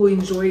are people who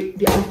enjoy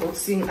the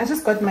unboxing. I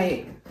just got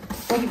my,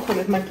 what do you call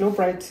it, my Glow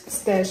Bright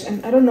stash,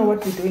 and I don't know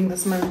what we're doing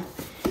this month.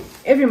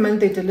 Every month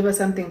they deliver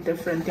something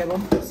different, yeah.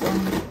 So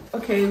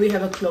okay, we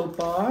have a glow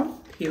bar,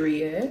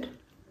 period,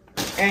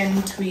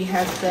 and we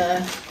have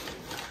the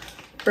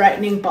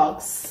brightening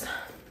box.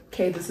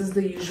 Okay, this is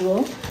the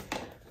usual.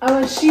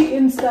 Our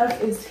Shein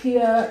stuff is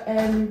here,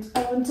 and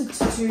I wanted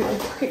to do a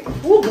quick,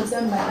 oh, what's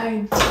on my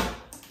eye?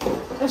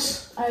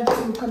 I have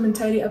to come and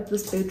tidy up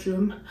this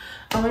bedroom.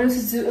 I wanted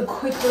to do a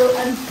quick little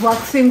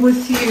unboxing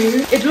with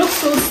you. It looks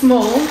so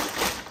small,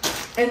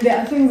 and there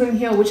are things in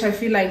here which I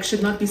feel like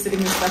should not be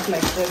sitting in stuff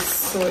like this.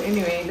 So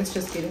anyway, let's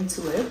just get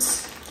into it.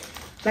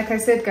 Like I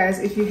said, guys,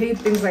 if you hate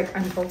things like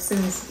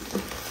unboxings,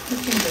 you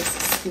can just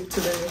skip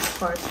to the next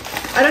part.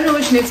 I don't know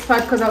which next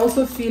part because I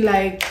also feel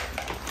like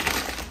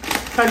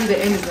probably the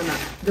end is gonna,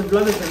 the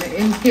vlog is gonna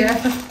end here.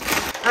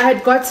 I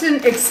had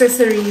gotten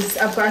accessories.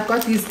 I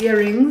got these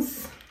earrings.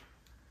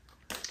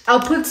 I'll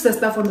put the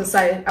stuff on the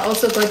side. I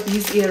also got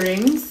these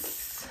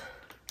earrings.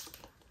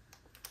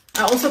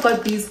 I also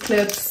got these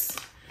clips.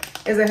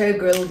 As a hair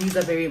girl, these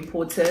are very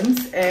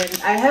important.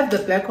 And I have the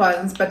black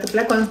ones, but the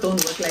black ones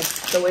don't work like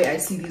the way I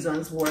see these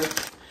ones work.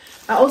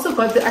 I also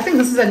got the, I think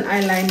this is an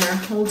eyeliner.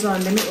 Hold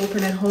on, let me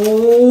open it.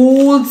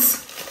 Hold.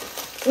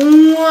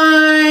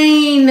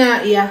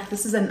 Yeah,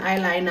 this is an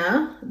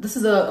eyeliner. This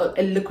is a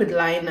liquid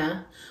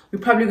liner. We're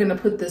probably gonna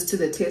put this to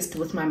the test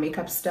with my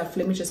makeup stuff.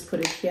 Let me just put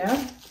it here.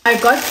 I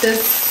got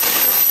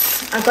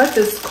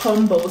this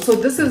combo. So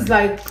this is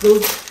like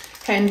those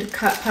hand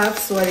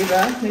puffs or whatever.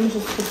 Let me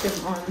just put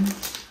them on.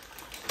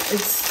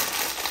 It's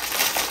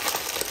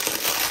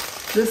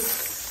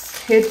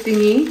this head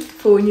thingy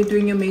for when you're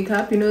doing your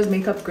makeup. You know, as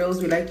makeup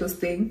girls, we like this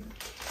thing.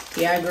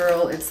 Yeah,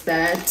 girl, it's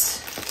that.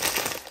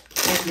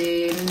 And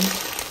then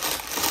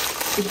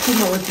it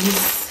came out with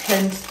these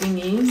hand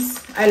thingies.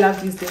 I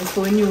love these things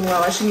for when you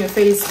are washing your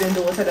face, then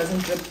the water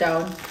doesn't drip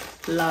down.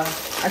 Love.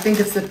 I think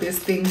it's the best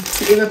thing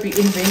to ever be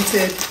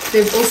invented.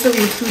 They've also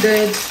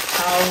included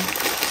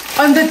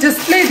on the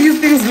display, these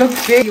things look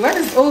big. What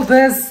is all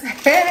this?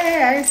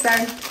 Hey, I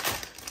sang.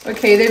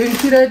 Okay, they've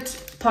included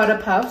powder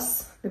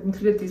puffs. They've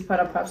included these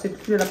powder puffs. They've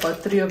included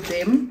about 3 of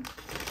them.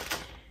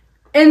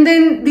 And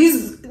then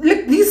these,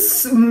 look,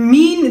 this is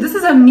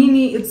a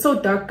mini, it's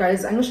so dark,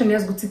 guys. I'm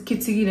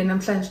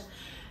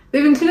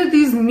they've included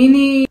these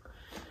mini,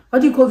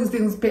 what do you call these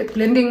things,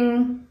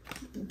 blending,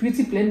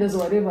 beauty blenders or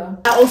whatever.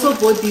 I also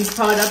bought these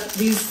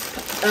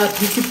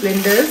beauty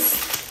blenders.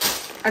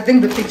 I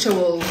think the picture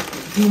will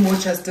do more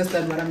justice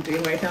than what I'm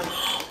doing right now.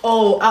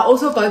 Oh, I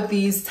also got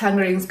these tongue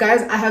rings,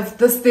 guys. I have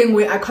this thing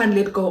where I can't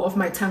let go of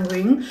my tongue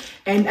ring,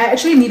 and I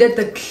actually needed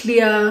the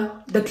clear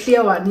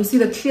one. You see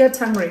the clear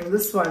tongue ring,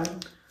 this one.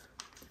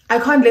 I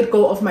can't let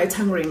go of my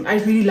tongue ring. I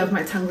really love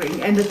my tongue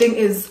ring, and the thing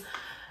is,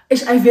 and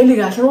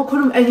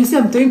you see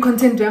I'm doing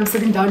content where I'm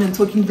sitting down and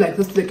talking like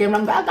this to the camera,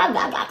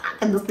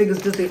 and this thing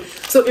is just there.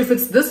 So if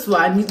it's this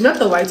one, not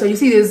the white one, you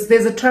see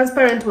there's a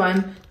transparent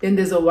one, then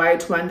there's a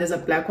white one, there's a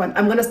black one.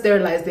 I'm gonna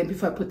sterilize them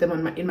before I put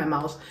them in my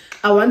mouth.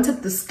 I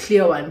wanted this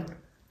clear one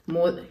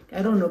more.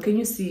 I don't know, can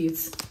you see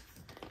it?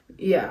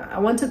 Yeah, I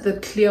wanted the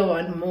clear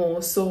one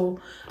more,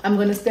 so I'm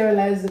gonna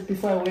sterilize it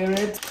before I wear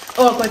it.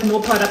 Oh, I got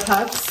more powder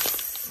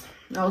puffs.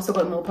 I also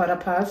got more powder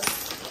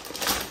puffs.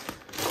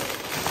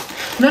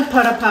 Not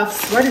powder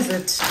puffs, what is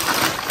it?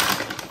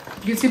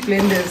 Beauty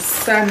blenders,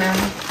 Sana.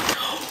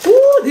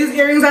 Ooh, these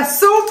earrings are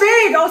so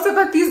big. I also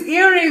got these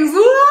earrings.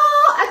 Ooh,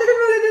 I didn't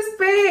know they're this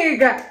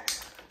big.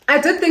 I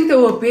did think they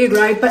were big,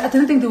 right? But I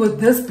didn't think they were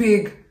this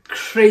big.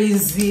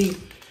 Crazy.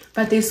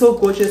 But they're so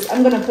gorgeous.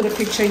 I'm gonna put a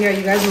picture here.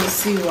 You guys will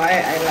see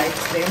why I like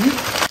them.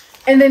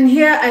 And then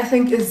here I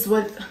think is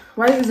what,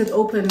 why is it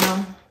open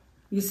now?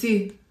 You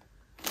see?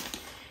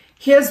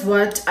 Here's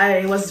what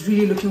I was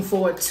really looking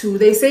forward to.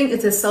 They're saying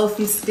it's a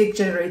selfie stick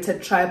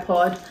generated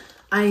tripod.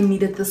 I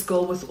needed this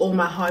girl with all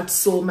my heart,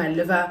 soul, my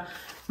liver,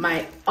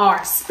 my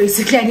arse.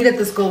 Basically, I needed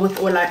this girl with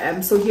all I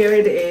am. So here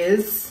it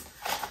is.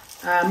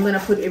 I'm gonna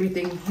put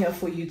everything here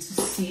for you to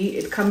see.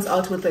 It comes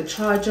out with a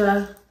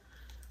charger.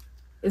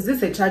 Is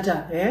this a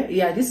charger?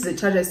 Yeah, this is a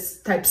charger,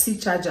 type C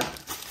charger.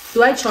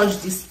 Do I charge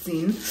this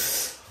thing?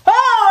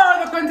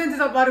 Oh, the content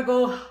is about to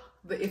go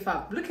the F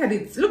up. Look at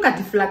it. Look at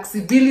the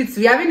flexibility.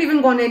 We haven't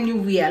even gone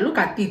anywhere. Look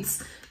at it.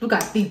 Look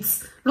at it.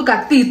 Look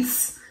at it.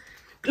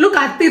 Look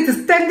at it.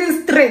 It's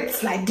standing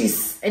straight like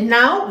this. And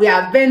now we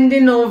are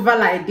bending over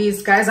like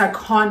this. Guys, I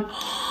can't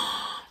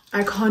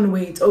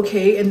wait.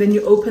 Okay, and then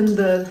you open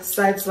the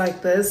sides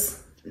like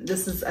this.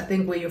 This is, I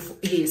think, where your,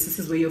 yes, this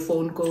is where your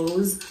phone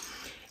goes.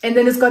 And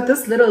then it's got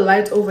this little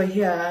light over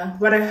here.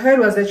 What I heard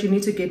was that you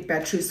need to get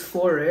batteries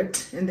for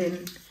it. And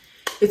then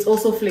it's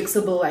also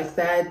flexible like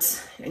that,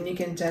 and you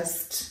can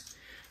just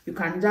do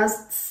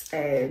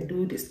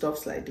the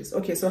stuffs like this.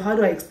 Okay, so how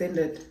do I extend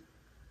it?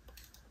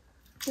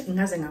 I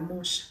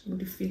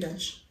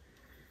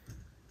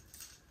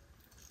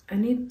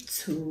need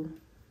to,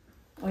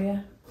 oh yeah,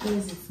 where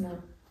is it now?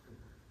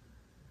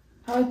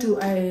 How do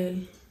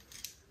I,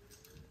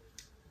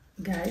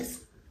 guys?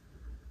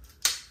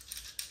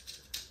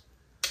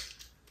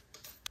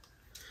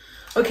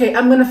 Okay,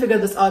 I'm gonna figure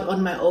this out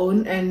on my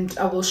own, and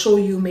I will show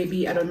you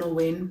maybe, I don't know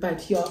when,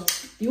 but yeah,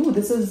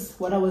 this is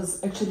what I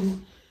was actually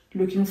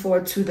looking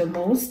forward to the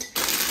most.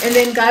 And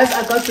then guys,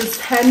 I got this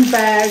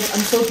handbag.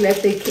 I'm so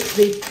glad they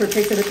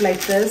protected it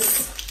like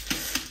this.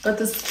 Got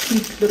this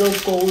cute little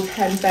gold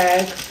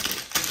handbag.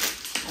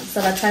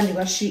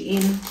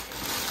 Shein.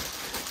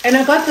 And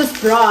I got this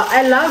bra.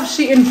 I love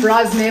Shein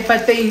bras,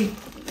 but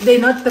they're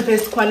not the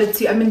best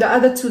quality. I mean, the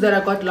other two that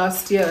I got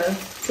last year, it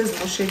says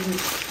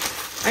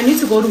I need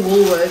to go to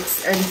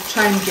Woolworths and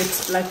try and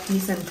get like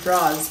decent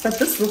bras, but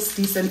this looks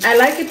decent. I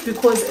like it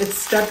because it's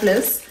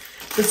strapless.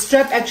 The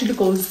strap actually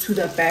goes to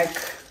the back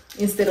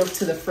instead of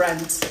to the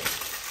front.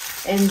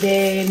 And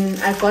then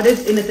I got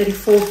it in a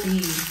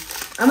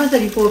 34B. I'm a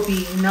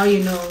 34B, now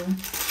you know.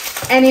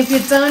 And if you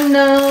don't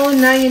know,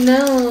 now you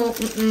know.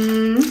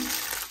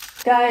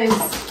 Guys,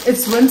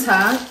 it's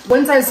winter.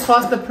 Winter is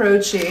fast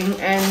approaching,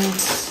 and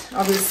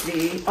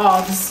obviously,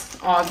 obs.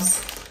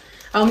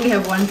 I only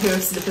have one pair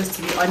of slippers,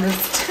 to be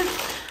honest.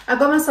 I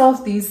got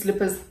myself these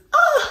slippers.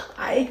 Oh,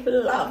 I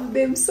love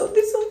them. So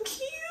they're so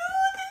cute.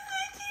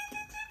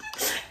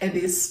 And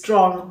they're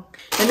strong.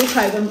 Let me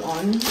try them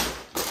on.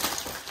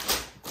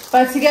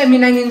 But again,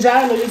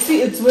 you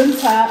see, it's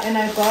winter, and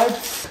I got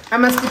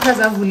slippers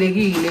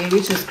avulegile,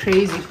 which is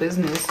crazy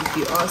business if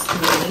you ask me.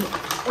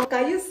 Oh,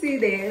 can you see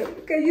them?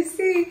 Can you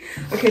see?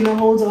 Okay, no,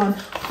 hold on.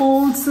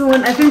 Hold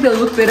on. I think they'll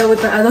look better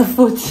with the other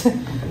foot.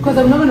 Because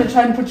I'm not going to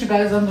try and put you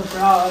guys on the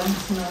ground.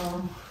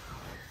 No.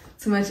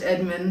 Too much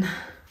admin.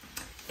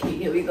 Okay,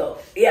 here we go.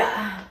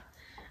 Yeah.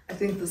 I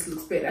think this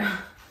looks better.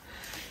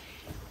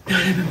 Now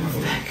let me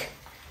move back.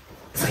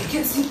 So you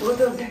can see both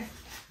of them.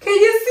 Can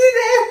you see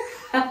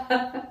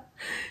them?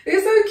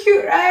 They're so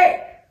cute,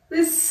 right?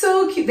 They're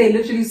so cute. They're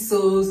literally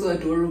so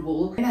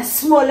adorable. And a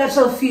small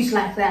little feet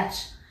like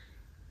that.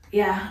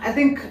 Yeah, I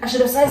think I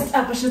should have sized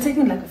up. I should have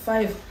taken like a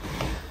 5.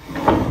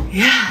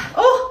 Yeah.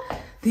 Oh,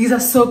 these are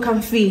so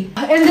comfy.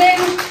 And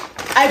then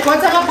I got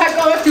a pack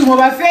of two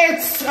mobile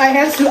fits. I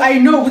have to. I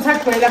know what I'm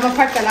pack mara.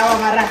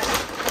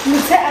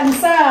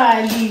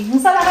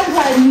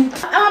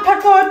 I'm a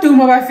pack of two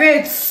mobile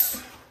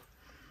fits.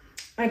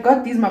 I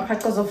got these my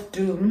packers of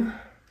doom.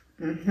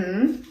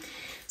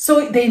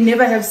 So they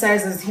never have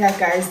sizes here,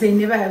 guys. They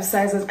never have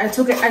sizes. I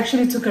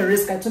actually took a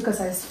risk. I took a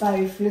size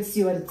 5. Let's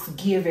see what it's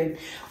given.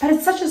 But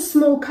it's such a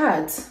small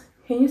cut.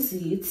 Can you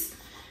see it?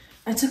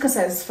 I took a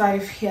size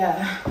 5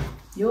 here.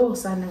 Yo,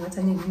 son, I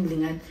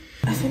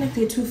feel like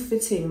they're too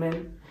fitting,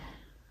 man.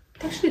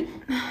 Actually,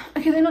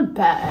 okay, they're not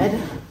bad.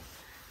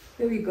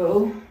 There we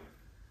go.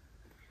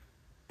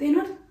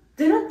 They're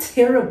not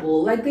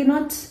terrible. Like, they're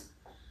not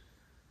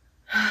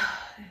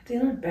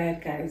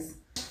bad, guys.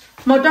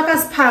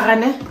 Motoka's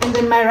parane, and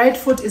then my right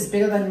foot is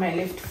bigger than my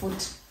left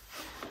foot.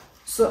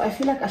 So I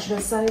feel like I should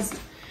have sized.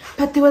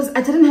 But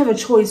I didn't have a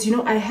choice, you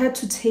know. I had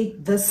to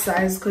take this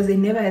size because they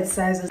never had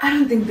sizes. I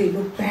don't think they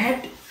look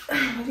bad.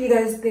 What do you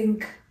guys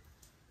think?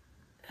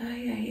 I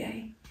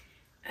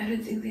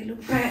don't think they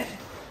look bad.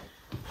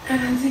 I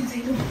don't think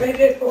they look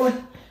bad at all.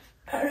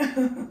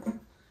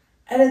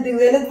 I don't think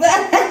they look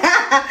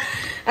bad.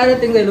 I don't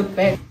think they look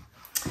bad.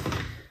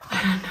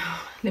 I don't know.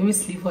 Let me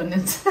sleep on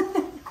it.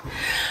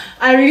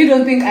 I really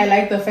don't think I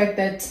like the fact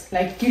that,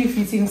 like, kitty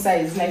fitting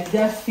size, like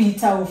their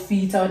feet, I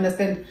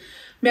understand.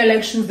 Me, I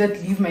like shoes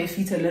that leave my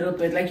feet a little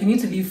bit. Like, you need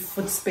to leave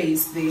foot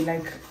space there.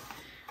 Like,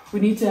 we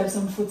need to have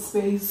some foot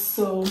space.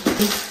 So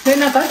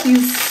then I got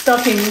these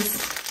stockings.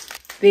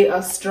 They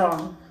are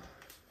strong.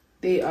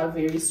 They are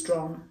very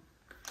strong.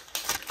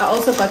 I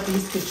also got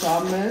these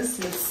pajamas.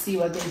 Let's see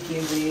what they're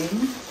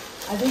giving.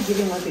 Are they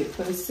giving what they're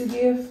supposed to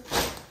give?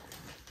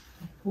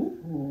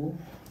 Ooh.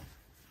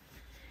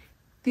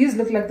 These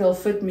look like they'll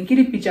fit me.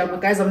 Kitty pajama.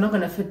 Guys, I'm not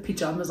going to fit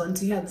pajamas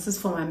onto here. This is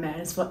for my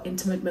man. It's for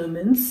intimate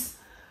moments.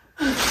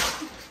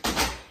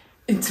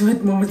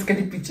 Intimate moments,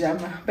 kitty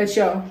pajama. But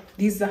yeah,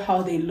 these are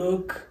how they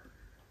look.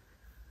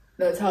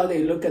 That's how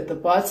they look at the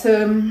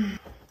bottom.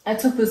 I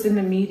took this in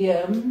a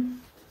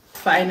medium.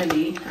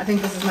 Finally, I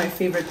think this is my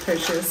favorite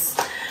purchase.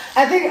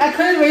 I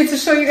couldn't wait to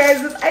show you guys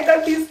this. I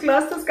got these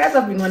glasses, guys.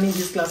 I've been wanting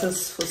these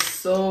glasses for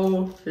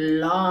so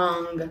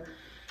long,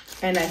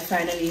 and I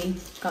finally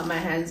got my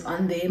hands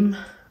on them.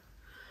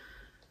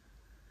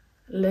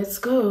 Let's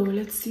go.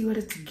 Let's see what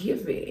it's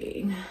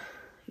giving.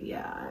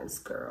 Yes,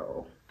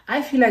 girl.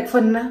 I feel like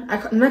for now, I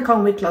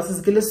can't wear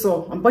glasses. I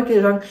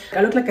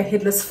look like a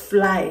headless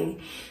fly.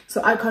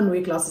 So I can't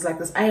wear glasses like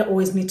this. I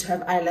always need to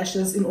have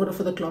eyelashes in order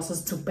for the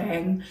glasses to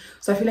bang.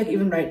 So I feel like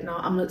even right now,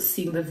 I'm not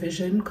seeing the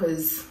vision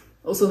because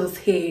also this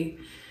hair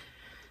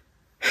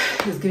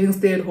is giving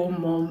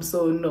stay-at-home mom.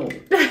 So no.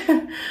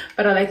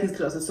 But I like these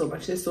glasses so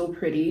much. They're so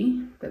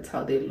pretty. That's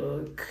how they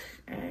look.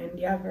 And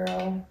yeah,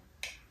 girl.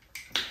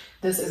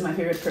 This is my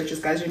favorite purchase,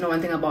 guys. You know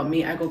one thing about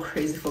me, I go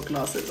crazy for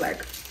glasses.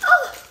 Like,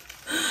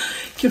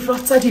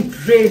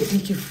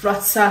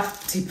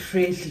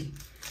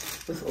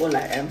 with all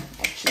I am,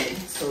 actually.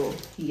 So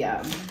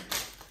yeah.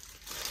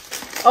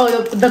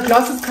 Oh, the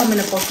glasses come in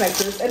a box like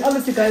this. And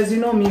obviously, guys, you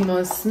know me,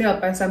 I'll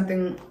buy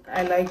something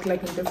I like in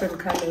different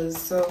colors.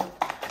 So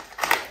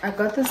I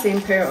got the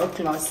same pair of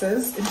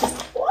glasses. It's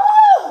just,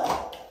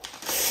 whoa!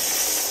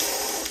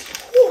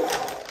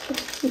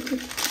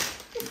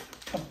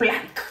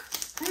 Black.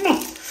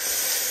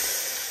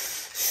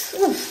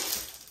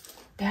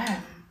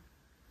 Damn.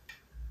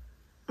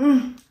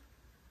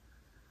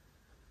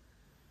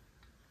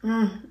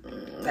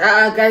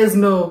 Guys,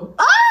 no.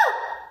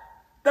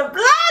 The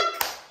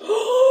black.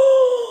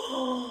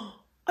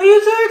 Are you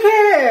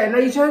joking?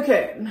 Are you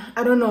joking?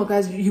 I don't know,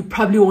 guys. You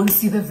probably won't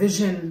see the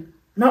vision.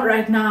 Not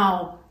right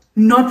now.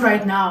 Not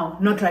right now.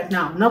 Not right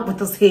now. Not with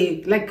this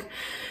hair. Like,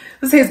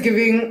 this hair is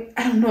giving,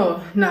 I don't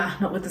know. Nah,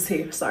 not with this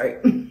hair. Sorry.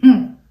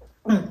 The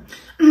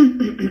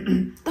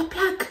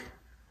black.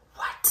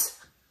 What?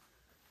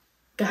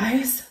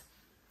 Guys.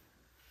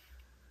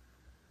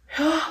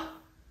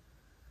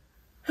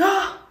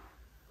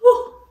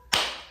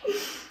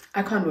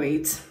 I can't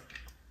wait.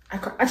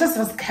 I just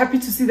was happy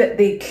to see that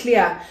they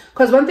clear,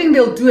 because one thing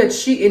they'll do at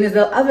Shein is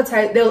they'll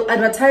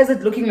advertise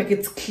it looking like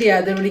it's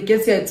clear, then when it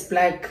gets here it's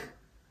black.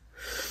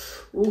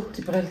 Ooh,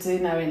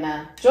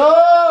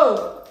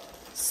 Joe!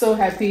 So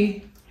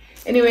happy.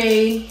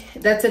 Anyway,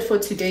 that's it for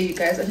today, you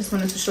guys. I just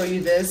wanted to show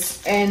you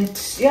this, and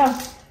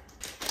yeah,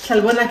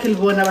 I'm gonna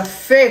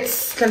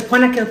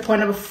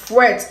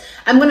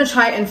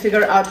try and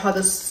figure out how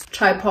this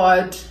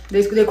tripod,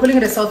 they're calling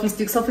it a selfie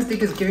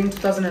stick is giving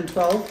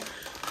 2012,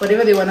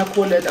 whatever they want to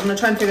call it. I'm gonna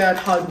try and figure out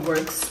how it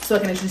works so I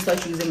can actually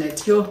start using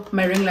it. Yo,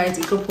 my ring light,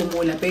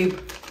 babe,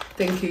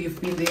 thank you,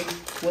 you've been there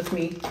with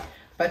me,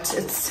 but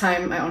it's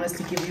time I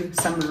honestly give you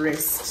some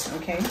rest.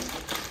 Okay,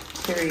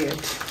 period.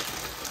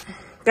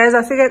 Guys,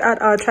 I figured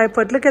out our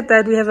tripod. Look at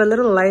that, we have a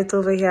little light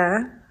over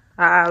here.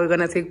 We're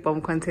gonna take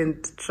bomb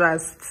content,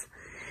 trust.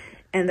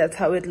 And that's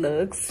how it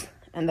looks.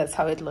 And that's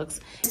how it looks.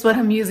 It's what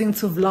I'm using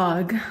to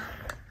vlog.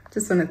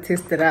 Just want to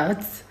test it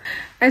out.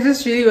 I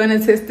just really want to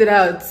test it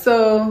out.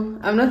 So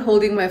I'm not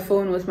holding my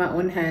phone with my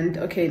own hand.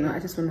 Okay, no, I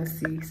just want to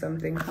see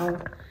something. How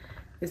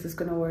is this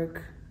gonna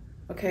work?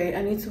 Okay,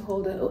 I need to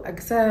hold it. Oh,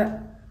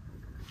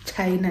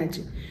 China.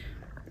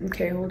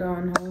 Okay, hold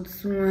on, hold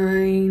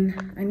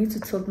mine. I need to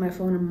tilt my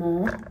phone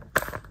more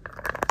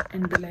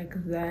and be like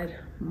that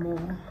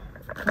more.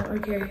 Oh,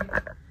 okay.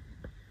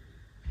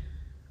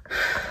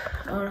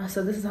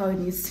 So this is how it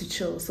needs to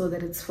chill, so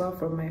that it's far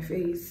from my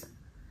face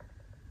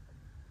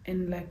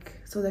and like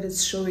so that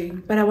it's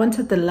showing. But I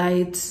wanted the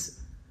light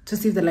to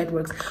see if the light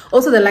works.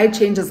 Also the light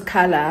changes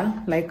color,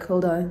 like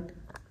hold on,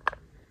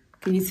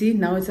 can you see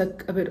now? It's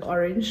like a bit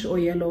orange or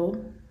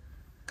yellow,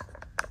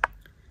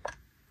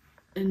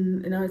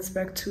 and now it's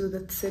back to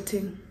that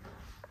setting.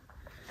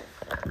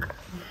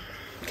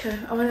 Okay,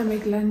 I want to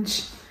make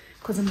lunch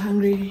because I'm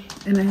hungry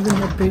and I haven't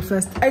had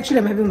breakfast. Actually,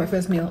 I'm having my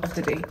first meal of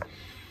the day,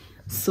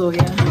 so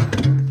yeah.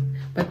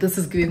 But this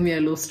is giving me a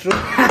low stroke.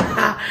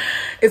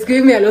 It's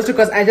giving me a low stroke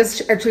because I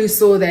just actually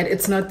saw that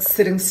it's not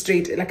sitting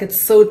straight. Like it's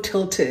so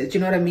tilted, you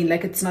know what I mean?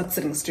 Like it's not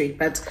sitting straight.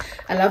 But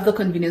I love the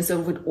convenience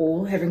of it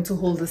all, having to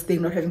hold this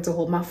thing, not having to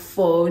hold my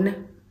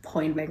phone,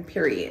 point blank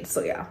period.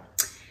 So yeah,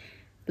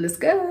 let's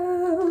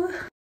go.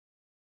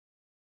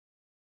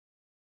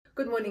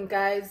 Good morning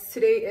guys,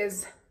 today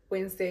is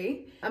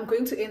Wednesday. I'm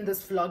going to end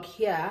this vlog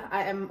here.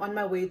 I am on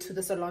my way to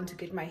the salon to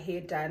get my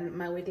hair done.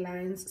 My wet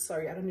lines,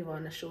 sorry, I don't even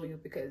want to show you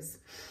because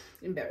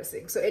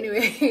embarrassing. So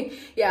anyway,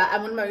 yeah,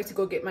 I'm on my way to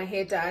go get my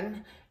hair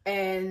done,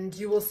 and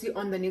you will see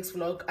on the next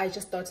vlog. I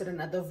just started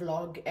another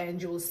vlog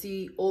and you will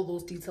see all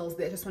those details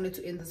there. I just wanted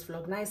to end this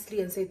vlog nicely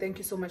and say thank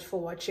you so much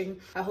for watching.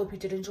 I hope you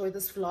did enjoy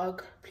this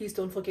vlog. Please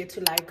don't forget to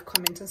like,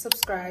 comment and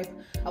subscribe.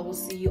 I will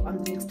see you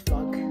on the next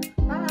vlog.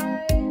 Bye.